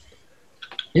modelers.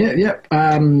 Yeah.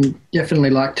 Definitely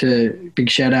like to big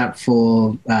shout out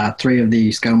for 3 of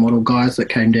the scale model guys that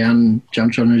came down and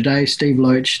jumped on today: Steve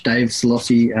Loach, Dave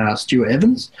Solossi, Stuart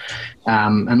Evans,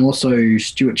 and also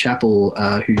Stuart Chappell,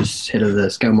 who's head of the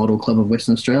Scale Model Club of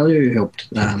Western Australia, who helped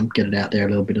get it out there a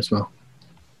little bit as well.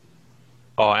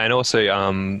 Oh, and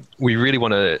also we really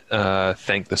want to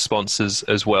thank the sponsors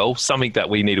as well, something that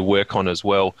we need to work on as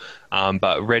well.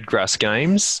 But Redgrass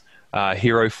Games,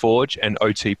 Hero Forge, and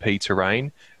OTP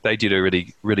Terrain, they did a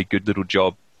really, really good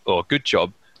job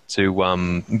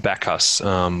to back us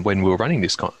when we were running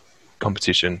this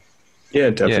competition. Yeah,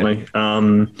 definitely.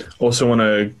 Yeah. Also want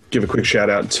to give a quick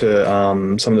shout out to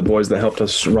some of the boys that helped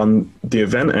us run the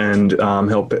event and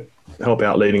help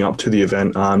out leading up to the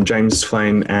event. James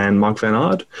Flane and Mike Van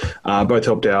Aard both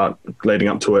helped out leading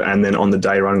up to it, and then on the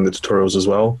day running the tutorials as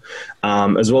well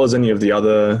as any of the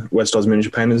other West Oz miniature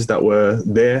painters that were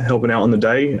there helping out on the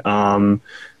day.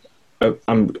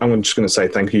 I'm just going to say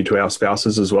thank you to our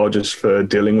spouses as well, just for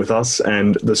dealing with us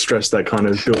and the stress that kind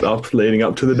of built up leading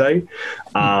up to the day.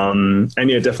 And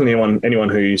yeah, definitely anyone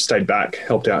who stayed back,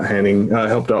 helped out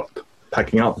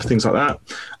packing up, things like that.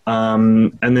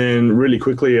 And then really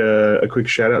quickly, a quick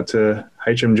shout out to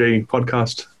HMG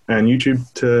Podcast and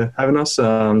YouTube to having us,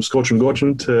 Scorch and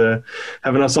Gorcin to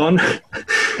having us on.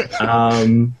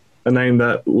 A name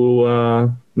that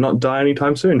will not die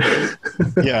anytime soon.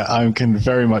 Yeah, I can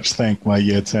very much thank my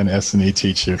Year 10 S&E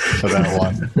teacher for that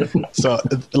one. So,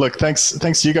 look, thanks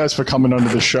to you guys for coming onto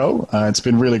the show. It's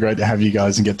been really great to have you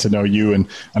guys and get to know you, and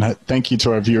thank you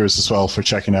to our viewers as well for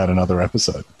checking out another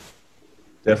episode.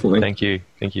 Definitely. Thank you.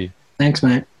 Thanks,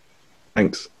 mate.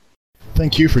 Thanks.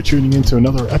 Thank you for tuning in to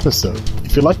another episode.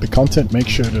 If you like the content, make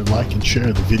sure to like and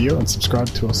share the video and subscribe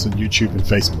to us on YouTube and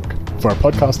Facebook. For our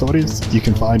podcast audience, you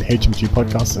can find HMG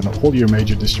Podcast on all your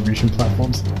major distribution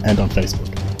platforms and on Facebook.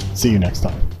 See you next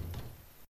time.